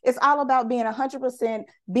her. It's all about being 100%,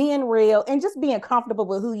 being real, and just being comfortable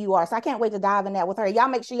with who you are. So I can't wait to dive in that with her. Y'all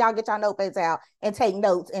make sure y'all get your notepads out and take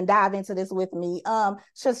notes and dive into this with me.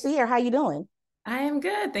 Sasheer, how you doing? I am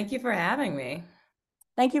good. Thank you for having me.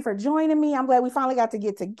 Thank you for joining me. I'm glad we finally got to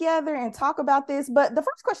get together and talk about this. But the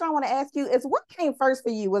first question I want to ask you is what came first for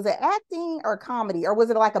you? Was it acting or comedy, or was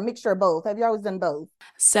it like a mixture of both? Have you always done both?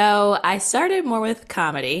 So I started more with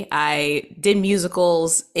comedy. I did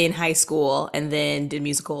musicals in high school and then did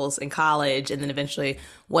musicals in college. And then eventually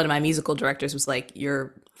one of my musical directors was like,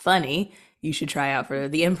 "You're funny. You should try out for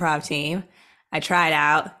the improv team." I tried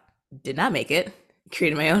out, did not make it,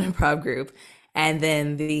 created my own improv group. And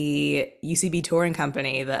then the UCB touring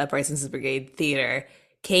company, the Upright Citizens Brigade Theater,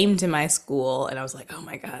 came to my school, and I was like, oh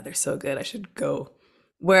my God, they're so good. I should go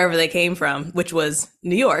wherever they came from, which was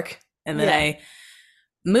New York. And then I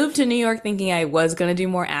moved to New York thinking I was going to do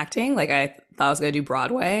more acting. Like I thought I was going to do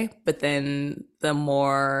Broadway. But then the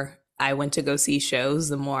more I went to go see shows,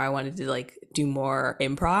 the more I wanted to like do more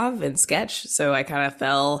improv and sketch. So I kind of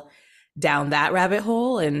fell down that rabbit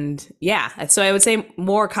hole. And yeah, so I would say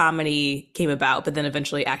more comedy came about, but then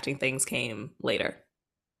eventually acting things came later.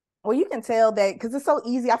 Well, you can tell that because it's so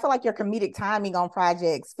easy. I feel like your comedic timing on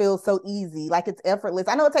projects feels so easy, like it's effortless.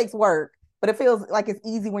 I know it takes work, but it feels like it's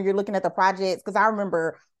easy when you're looking at the projects. Because I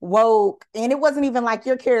remember Woke, and it wasn't even like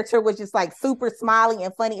your character was just like super smiley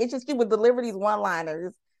and funny. It's just you would deliver these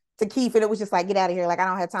one-liners to Keith, and it was just like, get out of here. Like, I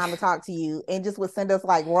don't have time to talk to you. And just would send us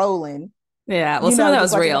like rolling. Yeah, well, some of that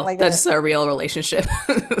was real. Like that's a real relationship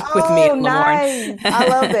with me and nice. I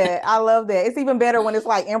love that. I love that. It's even better when it's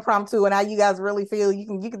like impromptu and how you guys really feel. You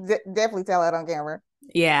can definitely tell that on camera.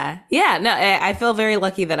 Yeah. No, I feel very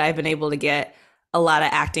lucky that I've been able to get a lot of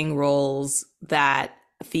acting roles that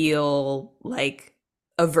feel like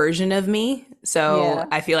a version of me. So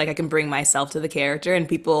I feel like I can bring myself to the character, and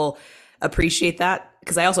people appreciate that.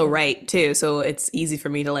 Because I also write too, so it's easy for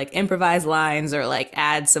me to like improvise lines or like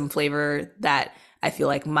add some flavor that I feel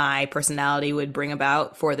like my personality would bring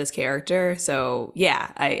about for this character. So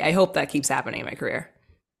yeah, I hope that keeps happening in my career.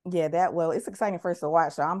 Yeah, it's exciting for us to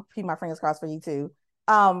watch. So I'm keeping my fingers crossed for you too.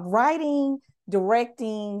 Writing,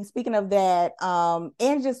 directing, speaking of that,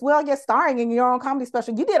 and just I guess starring in your own comedy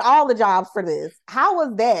special. You did all the jobs for this. How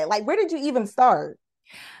was that? Like, where did you even start?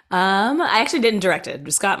 I actually didn't direct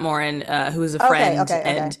it. Scott Morin, who is a friend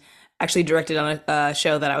and actually directed on a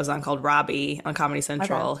show that I was on called Robbie on Comedy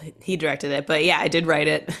Central. He directed it, but yeah, I did write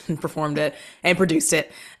it and performed it and produced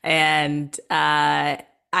it. And I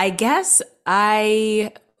guess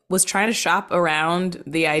I was trying to shop around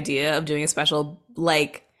the idea of doing a special,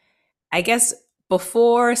 like, I guess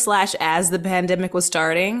before / as the pandemic was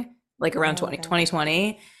starting, like around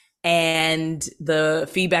 2020. And the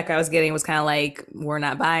feedback I was getting was kind of like, we're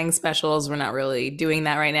not buying specials. We're not really doing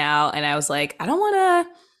that right now. And I was like, I don't want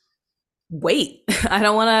to wait. I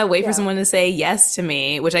don't want to wait for someone to say yes to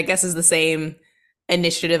me, which I guess is the same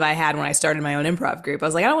initiative I had when I started my own improv group. I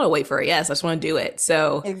was like, I don't want to wait for a yes. I just want to do it.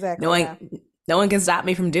 So no one can stop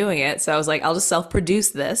me from doing it. So I was like, I'll just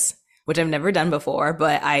self-produce this, which I've never done before,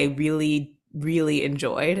 but I really, really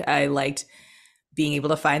enjoyed. I liked being able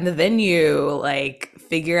to find the venue, like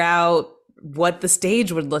figure out what the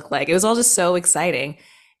stage would look like. It was all just so exciting.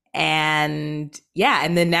 And yeah,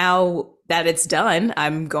 and then now that it's done,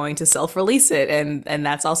 I'm going to self-release it. And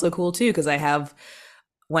that's also cool too, because I have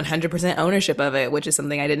 100% ownership of it, which is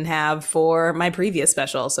something I didn't have for my previous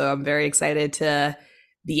special. So I'm very excited to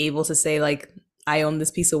be able to say, like, I own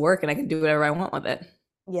this piece of work and I can do whatever I want with it.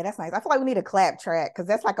 Yeah, that's nice. I feel like we need a clap track because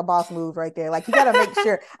that's like a boss move right there. Like you got to make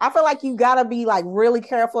sure. I feel like you got to be like really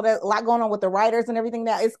careful. There's a lot going on with the writers and everything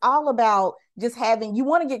now. It's all about just having, you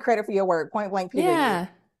want to get credit for your work, point blank, period. Yeah,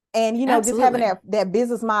 And, just having that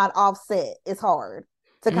business mind offset is hard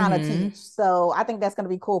to kind of teach. So I think that's going to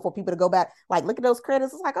be cool for people to go back, like, look at those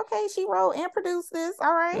credits. It's like, okay, she wrote and produced this.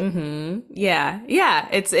 All right. Yeah. Yeah.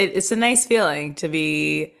 It's a nice feeling to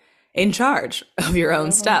be in charge of your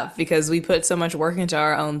own stuff because we put so much work into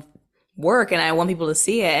our own work and I want people to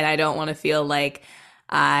see it. And I don't want to feel like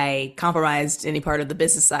I compromised any part of the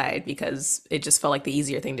business side because it just felt like the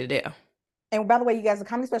easier thing to do. And by the way, you guys, the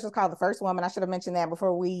comedy special is called The First Woman. I should have mentioned that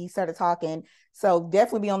before we started talking. So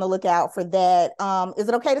definitely be on the lookout for that. Is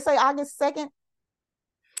it okay to say August 2nd?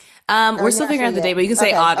 We're still figuring out the date, but you can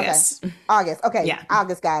say August. Okay. August. Okay. Yeah.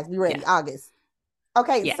 August, guys. Be ready. Yeah. August.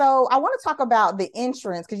 Okay. Yeah. So I want to talk about the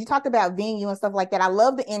entrance because you talked about venue and stuff like that. I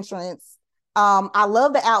love the entrance. I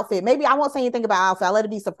love the outfit. Maybe I won't say anything about outfit. I'll let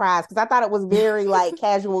it be surprised because I thought it was very like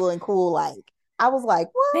casual and cool. Like I was like,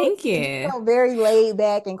 what? Thank you. It felt very laid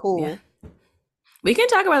back and cool. Yeah. We can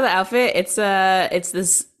talk about the outfit. It's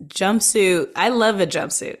this jumpsuit. I love a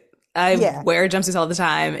jumpsuit. I wear jumpsuits all the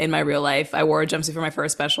time in my real life. I wore a jumpsuit for my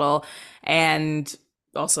first special, and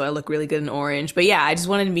also I look really good in orange. But yeah, I just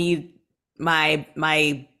wanted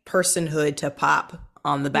my personhood to pop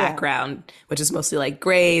on the background, which is mostly like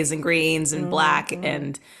grays and greens and black.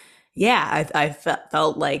 And yeah, I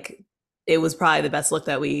felt like it was probably the best look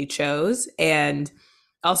that we chose. And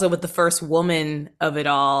also with the first woman of it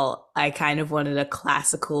all, I kind of wanted a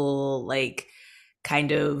classical, like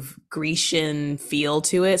kind of Grecian feel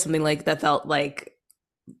to it. Something like that felt like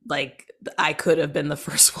I could have been the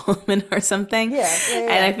first woman or something. Yeah.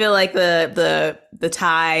 And I feel like the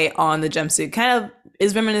tie on the jumpsuit kind of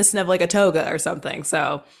is reminiscent of like a toga or something.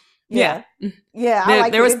 So yeah.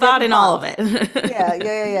 There was thought in all of it. yeah.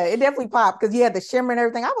 It definitely popped because you had the shimmer and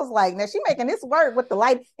everything. I was like, now she making this work with the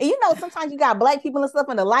light. And sometimes you got black people and stuff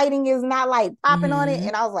and the lighting is not like popping on it.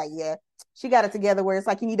 And I was like, yeah, she got it together where it's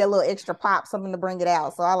like you need that little extra pop, something to bring it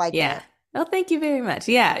out. So I like that. Oh, thank you very much.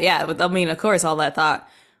 Yeah. But I mean, of course, all that thought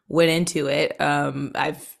went into it.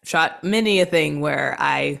 I've shot many a thing where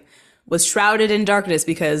I was shrouded in darkness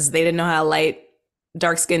because they didn't know how to light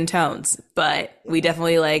dark skin tones, but we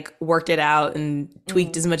definitely like worked it out and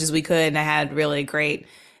tweaked as much as we could. And I had really great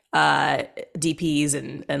DPs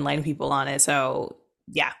and lighting people on it. So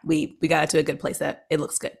yeah, we got it to a good place that it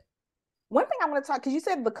looks good. One thing I want to talk, because you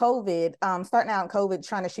said the COVID, starting out in COVID,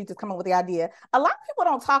 trying to shoot this, come up with the idea. A lot of people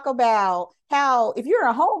don't talk about how if you're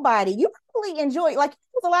a homebody, you probably enjoy, like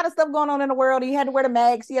there's a lot of stuff going on in the world. You had to wear the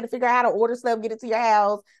mask, you had to figure out how to order stuff, get it to your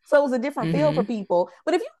house. So it was a different feel for people.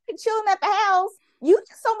 But if you're chilling at the house, you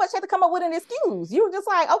just so much had to come up with an excuse. You were just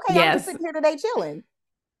like, okay, I'm just sitting here today chilling.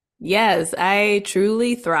 Yes, I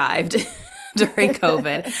truly thrived during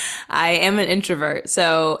COVID. I am an introvert,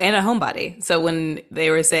 and a homebody. So when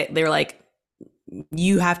they were like,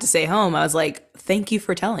 you have to stay home, I was like, thank you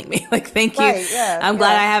for telling me. Like, thank you. I'm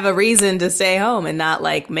glad I have a reason to stay home and not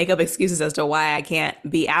like make up excuses as to why I can't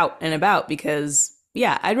be out and about because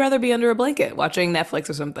I'd rather be under a blanket watching Netflix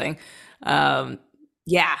or something.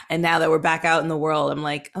 Yeah. And now that we're back out in the world, I'm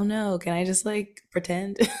like, oh no, can I just like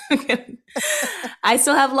pretend? I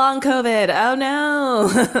still have long COVID. Oh no.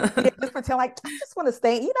 Just pretend like, I just want to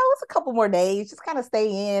stay, it's a couple more days, just kind of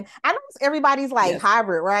stay in. I know everybody's like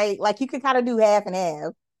hybrid, right? Like you can kind of do half and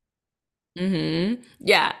half.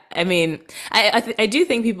 Yeah. I mean, I do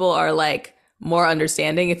think people are like more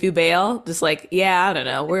understanding if you bail. Just like, I don't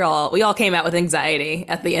know. We all came out with anxiety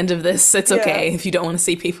at the end of this. It's okay if you don't want to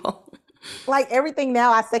see people. Like everything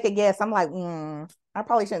now, I second guess. I'm like, I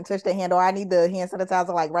probably shouldn't touch the hand, or I need the hand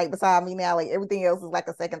sanitizer like right beside me now. Like everything else is like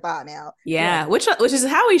a second thought now. Yeah, which is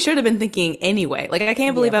how we should have been thinking anyway. Like I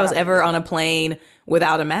can't believe I was ever on a plane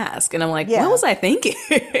without a mask, and I'm like, what was I thinking?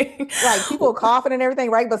 Like people coughing and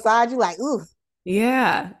everything right beside you, like, ooh.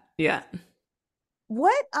 Yeah.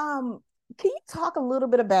 What can you talk a little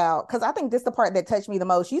bit about, because I think this is the part that touched me the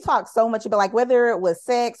most. You talk so much about like whether it was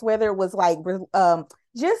sex, whether it was like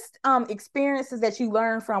just experiences that you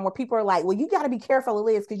learn from where people are like, well, you got to be careful of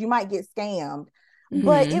this because you might get scammed.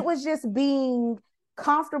 But it was just being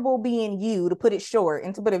comfortable being you, to put it short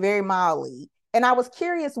and to put it very mildly. And I was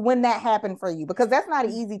curious when that happened for you, because that's not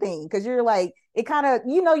an easy thing, because you're like, it kind of,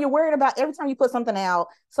 you're worried about every time you put something out,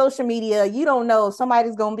 social media, you don't know if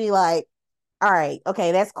somebody's going to be like, all right,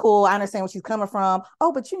 okay, that's cool. I understand where she's coming from.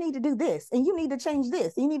 Oh, but you need to do this and you need to change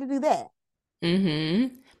this. And you need to do that.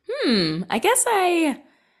 I guess I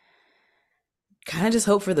kind of just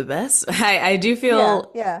hope for the best. I do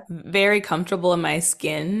feel very comfortable in my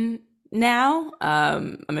skin now.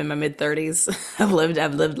 I'm in my mid-30s.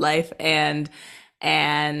 I've lived life, and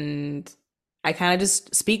I kind of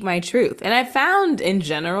just speak my truth. And I found in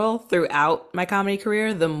general throughout my comedy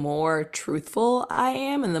career, the more truthful I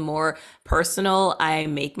am and the more personal I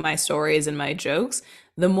make my stories and my jokes,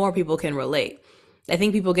 the more people can relate. I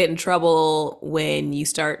think people get in trouble when you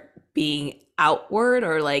start being outward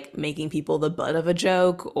or like making people the butt of a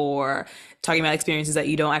joke or talking about experiences that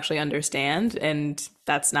you don't actually understand. And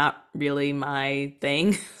that's not really my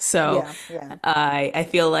thing. So I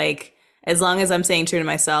feel like as long as I'm staying true to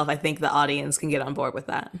myself, I think the audience can get on board with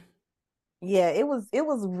that. Yeah, it was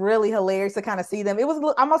really hilarious to kind of see them. It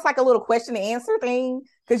was almost like a little question and answer thing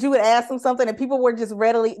because you would ask them something and people were just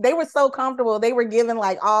they were so comfortable. They were giving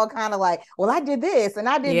like all kind of like, well, I did this and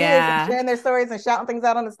I did this and sharing their stories and shouting things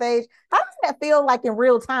out on the stage. How does that feel like in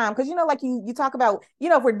real time? Because like you talk about,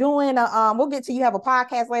 if we're doing we'll get to, you have a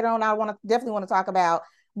podcast later on. I definitely want to talk about,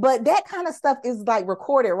 but that kind of stuff is like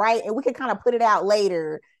recorded, right? And we can kind of put it out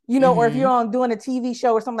later. Or if you're on doing a TV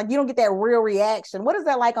show or something, like you don't get that real reaction. What is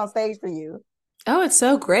that like on stage for you? Oh, it's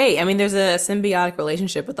so great. I mean, there's a symbiotic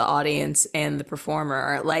relationship with the audience and the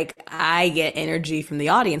performer. Like, I get energy from the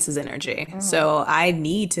audience's energy. Mm-hmm. So I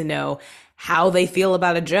need to know how they feel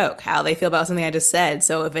about a joke, how they feel about something I just said.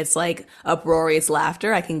 So if it's like uproarious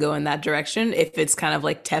laughter, I can go in that direction. If it's kind of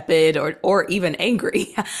like tepid or even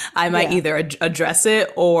angry, I might either address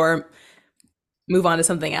it or move on to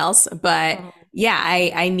something else. But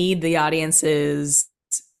I need the audience's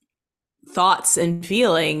thoughts and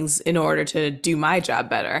feelings in order to do my job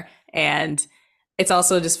better. And it's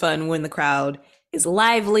also just fun when the crowd is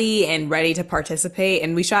lively and ready to participate.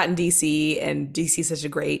 And we shot in DC, and DC is such a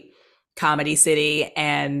great comedy city.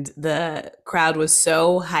 And the crowd was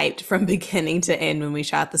so hyped from beginning to end when we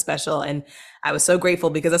shot the special. And I was so grateful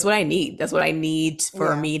because that's what I need. That's what I need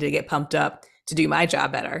for me to get pumped up to do my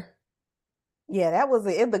job better. Yeah, that was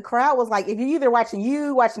it. The crowd was like, if you're either watching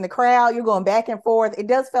the crowd, you're going back and forth. It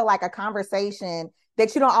does feel like a conversation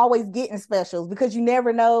that you don't always get in specials because you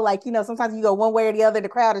never know. Like, sometimes you go one way or the other. The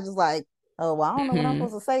crowd is just like, oh, well, I don't know what I'm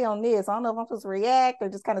supposed to say on this. I don't know if I'm supposed to react or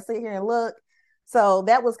just kind of sit here and look. So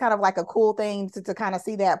that was kind of like a cool thing to kind of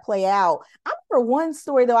see that play out. I remember one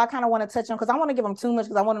story, though, I kind of want to touch on because I want to give them too much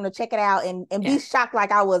because I want them to check it out and be shocked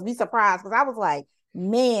like I was, be surprised because I was like,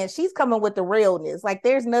 man, she's coming with the realness. Like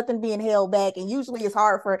there's nothing being held back. And usually it's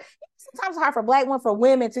sometimes hard for Black women, for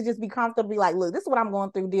women to just be comfortable, be like, look, this is what I'm going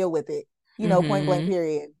through, deal with it, point blank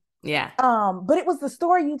period. Yeah. But it was the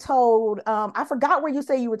story you told. I forgot where you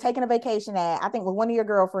say you were taking a vacation at. I think with one of your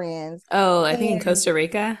girlfriends. Oh, I think in Costa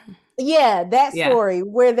Rica. Yeah, that story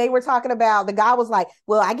where they were talking about the guy was like,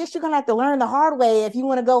 well, I guess you're gonna have to learn the hard way if you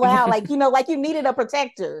want to go out. Like, like you needed a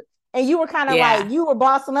protector. And you were kind of like, you were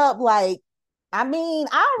bossing up like, I mean,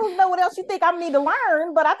 I don't know what else you think I need to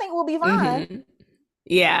learn, but I think we'll be fine. Mm-hmm.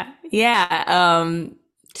 Yeah.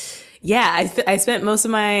 I spent most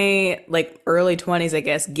of my like early 20s, I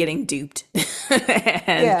guess, getting duped.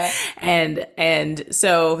 and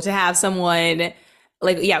so to have someone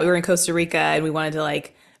like, we were in Costa Rica and we wanted to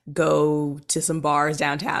like go to some bars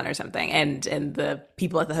downtown or something. And the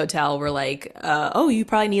people at the hotel were like, oh, you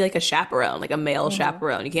probably need like a chaperone, like a male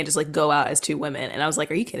chaperone. You can't just like go out as two women. And I was like,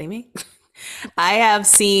 are you kidding me? I have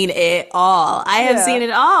seen it all. Seen it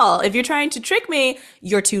all. If you're trying to trick me,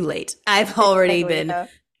 you're too late. I've already been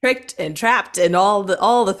tricked and trapped and all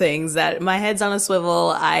the things that my head's on a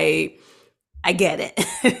swivel. I get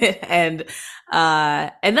it. and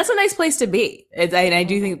that's a nice place to be. I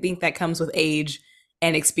do think that comes with age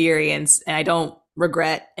and experience, and I don't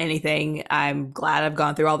regret anything. I'm glad I've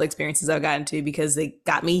gone through all the experiences I've gotten to because they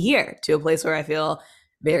got me here to a place where I feel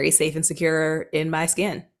very safe and secure in my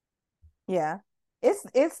skin. Yeah.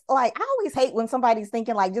 It's like, I always hate when somebody's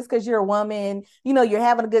thinking like, just because you're a woman, you're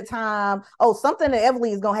having a good time. Oh, something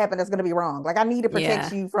inevitably is going to happen that's going to be wrong. Like I need to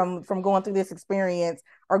protect you from going through this experience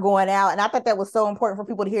or going out. And I thought that was so important for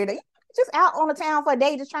people to hear that just out on the town for a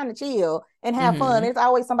day, just trying to chill and have fun. It's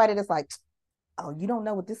always somebody that's like, oh, you don't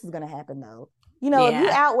know what this is going to happen though. If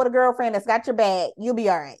you're out with a girlfriend that's got your back, you'll be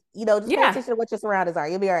all right. Just pay attention to what your surroundings are.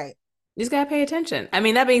 You'll be all right. You just gotta pay attention. I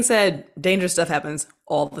mean, that being said, dangerous stuff happens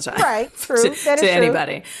all the time. Right, true. to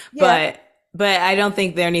anybody. Yeah. But I don't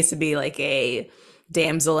think there needs to be like a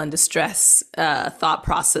damsel in distress thought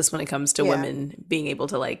process when it comes to women being able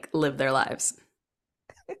to like live their lives.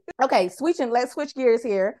 Okay, let's switch gears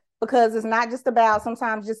here because it's not just about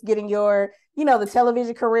sometimes just getting your, the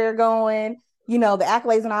television career going, the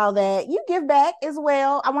accolades and all that. You give back as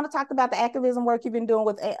well. I want to talk about the activism work you've been doing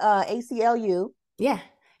with ACLU. Yeah.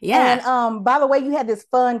 And by the way, you had this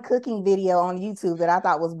fun cooking video on YouTube that I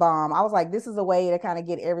thought was bomb. I was like, this is a way to kind of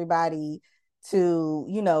get everybody to,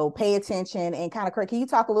 you know, pay attention and kind of correct. Can you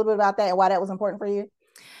talk a little bit about that and why that was important for you?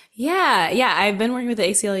 Yeah. I've been working with the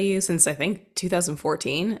ACLU since I think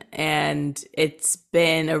 2014, and it's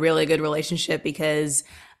been a really good relationship because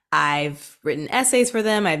I've written essays for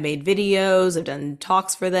them, I've made videos, I've done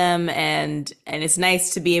talks for them, and it's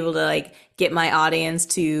nice to be able to like get my audience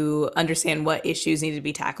to understand what issues need to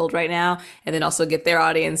be tackled right now, and then also get their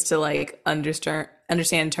audience to like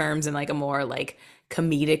understand terms in like a more like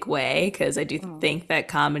comedic way, because I do think that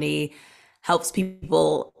comedy helps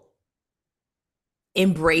people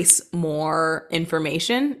embrace more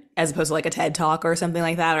information as opposed to like a TED talk or something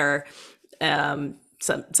like that, or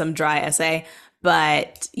some dry essay.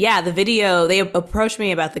 But yeah, the video, they approached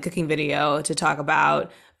me about the cooking video to talk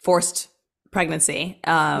about forced pregnancy,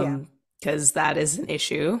 because that is an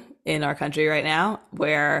issue in our country right now,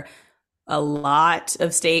 where a lot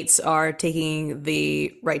of states are taking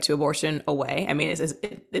the right to abortion away. I mean,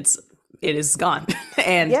 it is gone.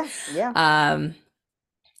 And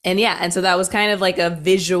and so that was kind of like a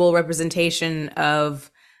visual representation of,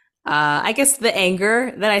 I guess, the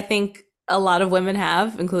anger that I think a lot of women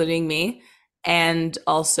have, including me, and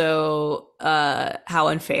also how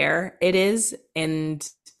unfair it is. And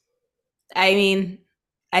I mean,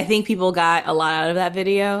 I think people got a lot out of that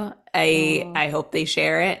video. I hope they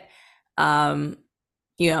share it.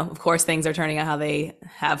 You know, of course, things are turning out how they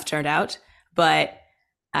have turned out, but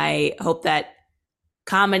I hope that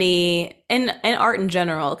comedy and art in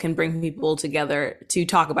general can bring people together to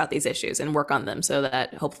talk about these issues and work on them so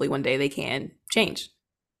that hopefully one day they can change.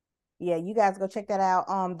 Yeah, you guys go check that out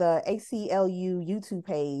on the ACLU YouTube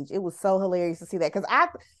page. It was so hilarious to see that, because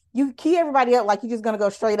you key everybody up like you're just gonna go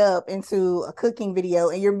straight up into a cooking video,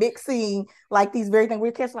 and you're mixing like these very things.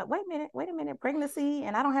 We're catching like, wait a minute, pregnancy,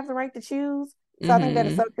 and I don't have the right to choose. So I think that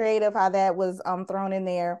is so creative how that was thrown in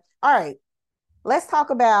there. All right, let's talk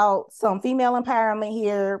about some female empowerment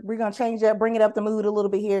here. We're gonna change up, bring it up the mood a little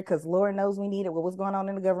bit here, because Lord knows we need it with what's going on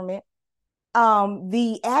in the government.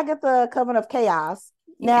 The Agatha Coven of Chaos.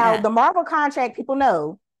 Now, the Marvel contract, people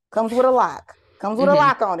know, comes with a lock. Comes with a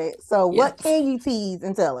lock on it. So what can you tease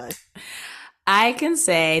and tell us? I can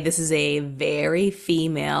say this is a very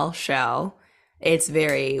female show. It's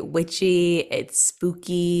very witchy, it's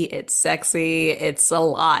spooky, it's sexy, it's a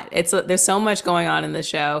lot. There's so much going on in the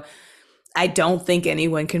show. I don't think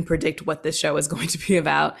anyone can predict what this show is going to be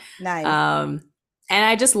about. Nice. And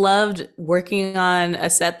I just loved working on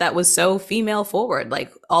a set that was so female forward.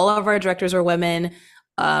 Like, all of our directors are women.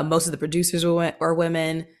 Most of the producers were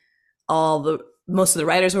women. Most of the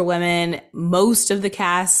writers were women. Most of the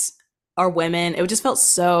cast are women. It just felt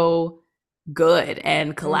so good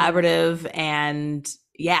and collaborative. And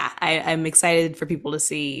yeah, I'm excited for people to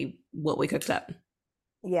see what we cooked up.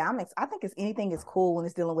 Yeah, I think anything is cool when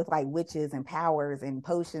it's dealing with like witches and powers and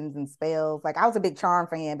potions and spells. Like, I was a big Charm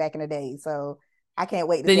fan back in the day, so I can't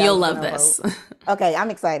wait to then see you'll love this. Okay,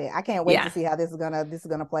 I'm excited. I can't wait to see how this is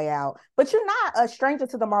gonna play out. But you're not a stranger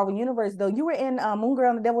to the Marvel universe, though. You were in Moon Girl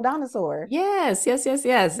and the Devil Dinosaur. Yes.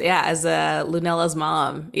 Yeah, as Lunella's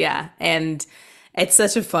mom. Yeah, and it's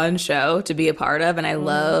such a fun show to be a part of, and I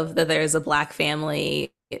love that there's a Black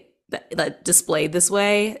family that displayed this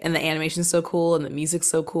way, and the animation's so cool, and the music's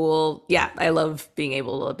so cool. Yeah, I love being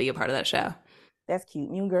able to be a part of that show. That's cute.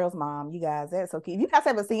 Mean Girl's mom, you guys, that's so cute. You guys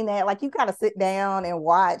haven't seen that? Like, you kind of sit down and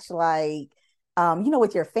watch, like, you know,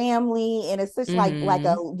 with your family, and it's such like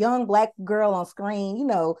a young Black girl on screen. You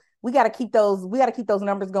know, we got to keep those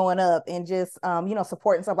numbers going up, and just you know,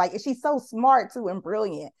 supporting stuff. Like, she's so smart too and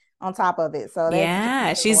brilliant on top of it. So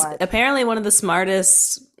that's she's apparently one of the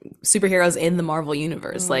smartest superheroes in the Marvel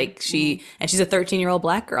universe. Like, she's a 13-year-old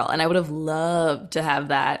Black girl, and I would have loved to have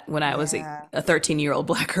that when I was a 13-year-old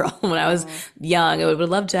Black girl. When I was young, I would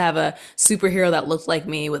love to have a superhero that looked like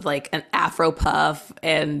me, with like an afro puff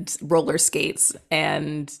and roller skates,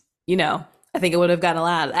 and you know, I think it would have gotten a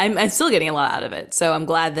lot. I'm still getting a lot out of it, so I'm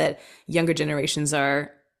glad that younger generations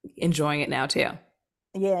are enjoying it now too.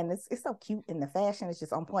 Yeah, and it's so cute, and the fashion is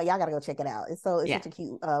just on point. Y'all gotta go check it out. It's such a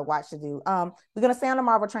cute watch to do. We're gonna stay on the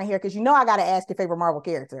Marvel train here, because you know I gotta ask your favorite Marvel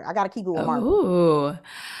character. I gotta keep it with Marvel. Ooh,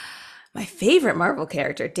 my favorite Marvel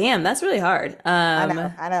character. Damn, that's really hard.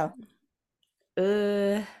 I know.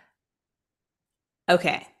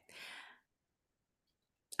 Okay.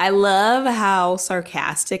 I love how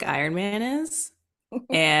sarcastic Iron Man is,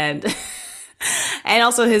 and and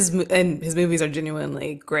also his movies are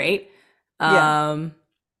genuinely great.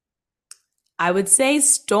 I would say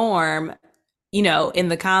Storm, you know, in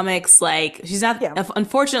the comics, like, she's not,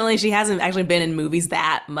 unfortunately, she hasn't actually been in movies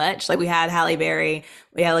that much. Like, we had Halle Berry,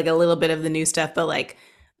 we had like a little bit of the new stuff, but like,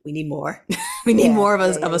 we need more. We need more of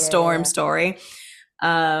a Storm story.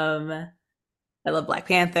 I love Black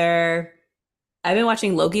Panther. I've been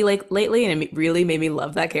watching Loki lately, and it really made me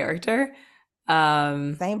love that character.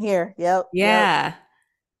 Same here. Yep. Yeah. Yep.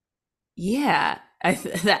 Yeah.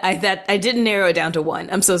 I didn't narrow it down to one.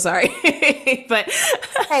 I'm so sorry. But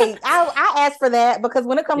hey, I asked for that because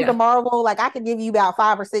when it comes to Marvel, like I could give you about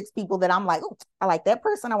 5 or 6 people that I'm like, oh, I like that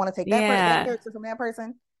person. I want to take that character from that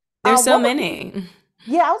person. There's so many.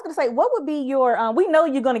 Yeah, I was gonna say, what would be your? We know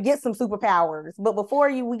you're gonna get some superpowers, but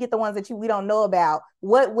before we get the ones that we don't know about,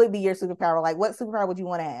 what would be your superpower? Like, what superpower would you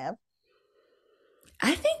want to have?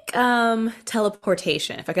 I think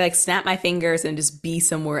teleportation. If I could like snap my fingers and just be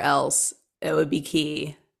somewhere else, it would be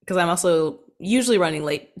key. Because I'm also usually running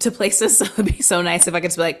late to places, so it would be so nice if I could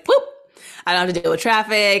just be like, whoop! I don't have to deal with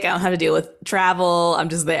traffic. I don't have to deal with travel. I'm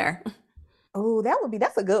just there. Oh,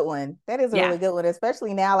 that's a good one. That is a really good one,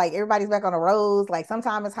 especially now. Like everybody's back on the roads. Like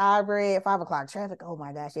sometimes it's hybrid, 5 o'clock traffic. Oh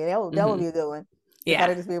my gosh, yeah, that would be a good one. You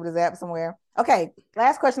gotta just be able to zap somewhere. Okay,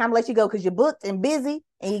 last question. I'm gonna let you go because you're booked and busy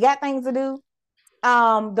and you got things to do.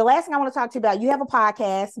 The last thing I want to talk to you about, you have a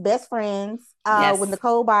podcast, Best Friends, with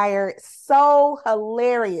Nicole Byer. So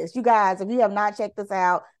hilarious. You guys, if you have not checked this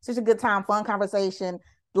out, such a good time, fun conversation.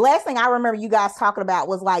 The last thing I remember you guys talking about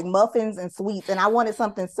was like muffins and sweets, and I wanted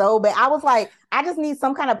something so bad. I was like, I just need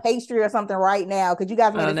some kind of pastry or something right now because you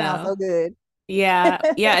guys made it sound so good. Yeah,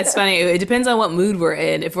 it's funny. It depends on what mood we're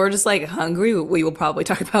in. If we're just like hungry, we will probably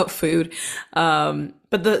talk about food.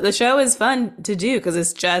 But the show is fun to do because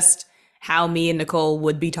it's just how me and Nicole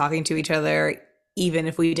would be talking to each other, even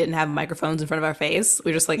if we didn't have microphones in front of our face.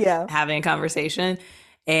 We're just like having a conversation.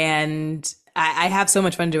 And I have so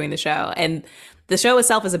much fun doing the show. And the show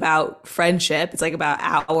itself is about friendship. It's like about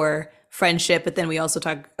our friendship, but then we also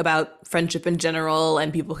talk about friendship in general,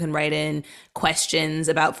 and people can write in questions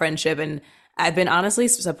about friendship. And I've been honestly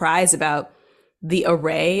surprised about the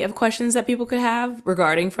array of questions that people could have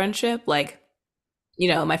regarding friendship. Like, you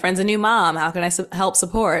know, my friend's a new mom. How can I help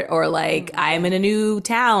support? Or like, I'm in a new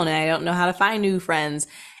town and I don't know how to find new friends.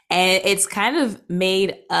 And it's kind of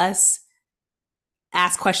made us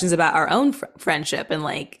ask questions about our own friendship. And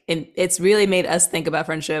like, it's really made us think about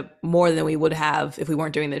friendship more than we would have if we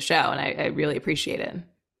weren't doing this show. And I really appreciate it.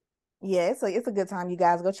 Yeah, it's a good time. You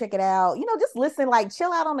guys go check it out. You know, just listen, like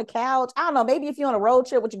chill out on the couch. I don't know, maybe if you're on a road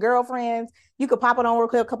trip with your girlfriends, you could pop it on real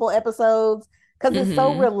quick, a couple episodes. Because it's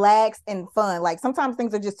so relaxed and fun. Like sometimes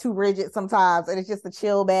things are just too rigid sometimes, and it's just a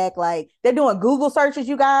chill back. Like they're doing Google searches,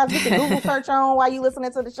 you guys. Get the Google search on while you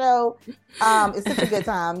listening to the show. It's such a good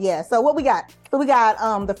time. Yeah. So what we got? So we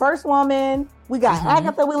got The First Woman. We got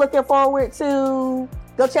Agatha we're looking forward to.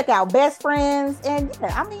 Go check out Best Friends. And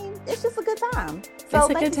yeah, I mean, it's just a good time. So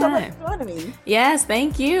thank you so much for joining me. Yes,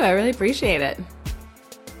 thank you. I really appreciate it.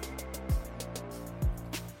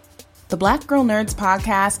 The Black Girl Nerds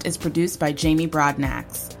podcast is produced by Jamie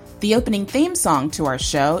Broadnax. The opening theme song to our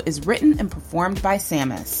show is written and performed by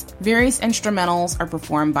Samus. Various instrumentals are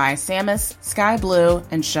performed by Samus, Sky Blue,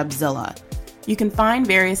 and Shubzilla. You can find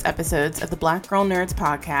various episodes of the Black Girl Nerds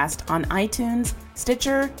podcast on iTunes,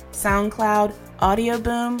 Stitcher, SoundCloud, Audio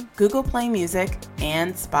Boom, Google Play Music,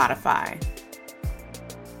 and Spotify.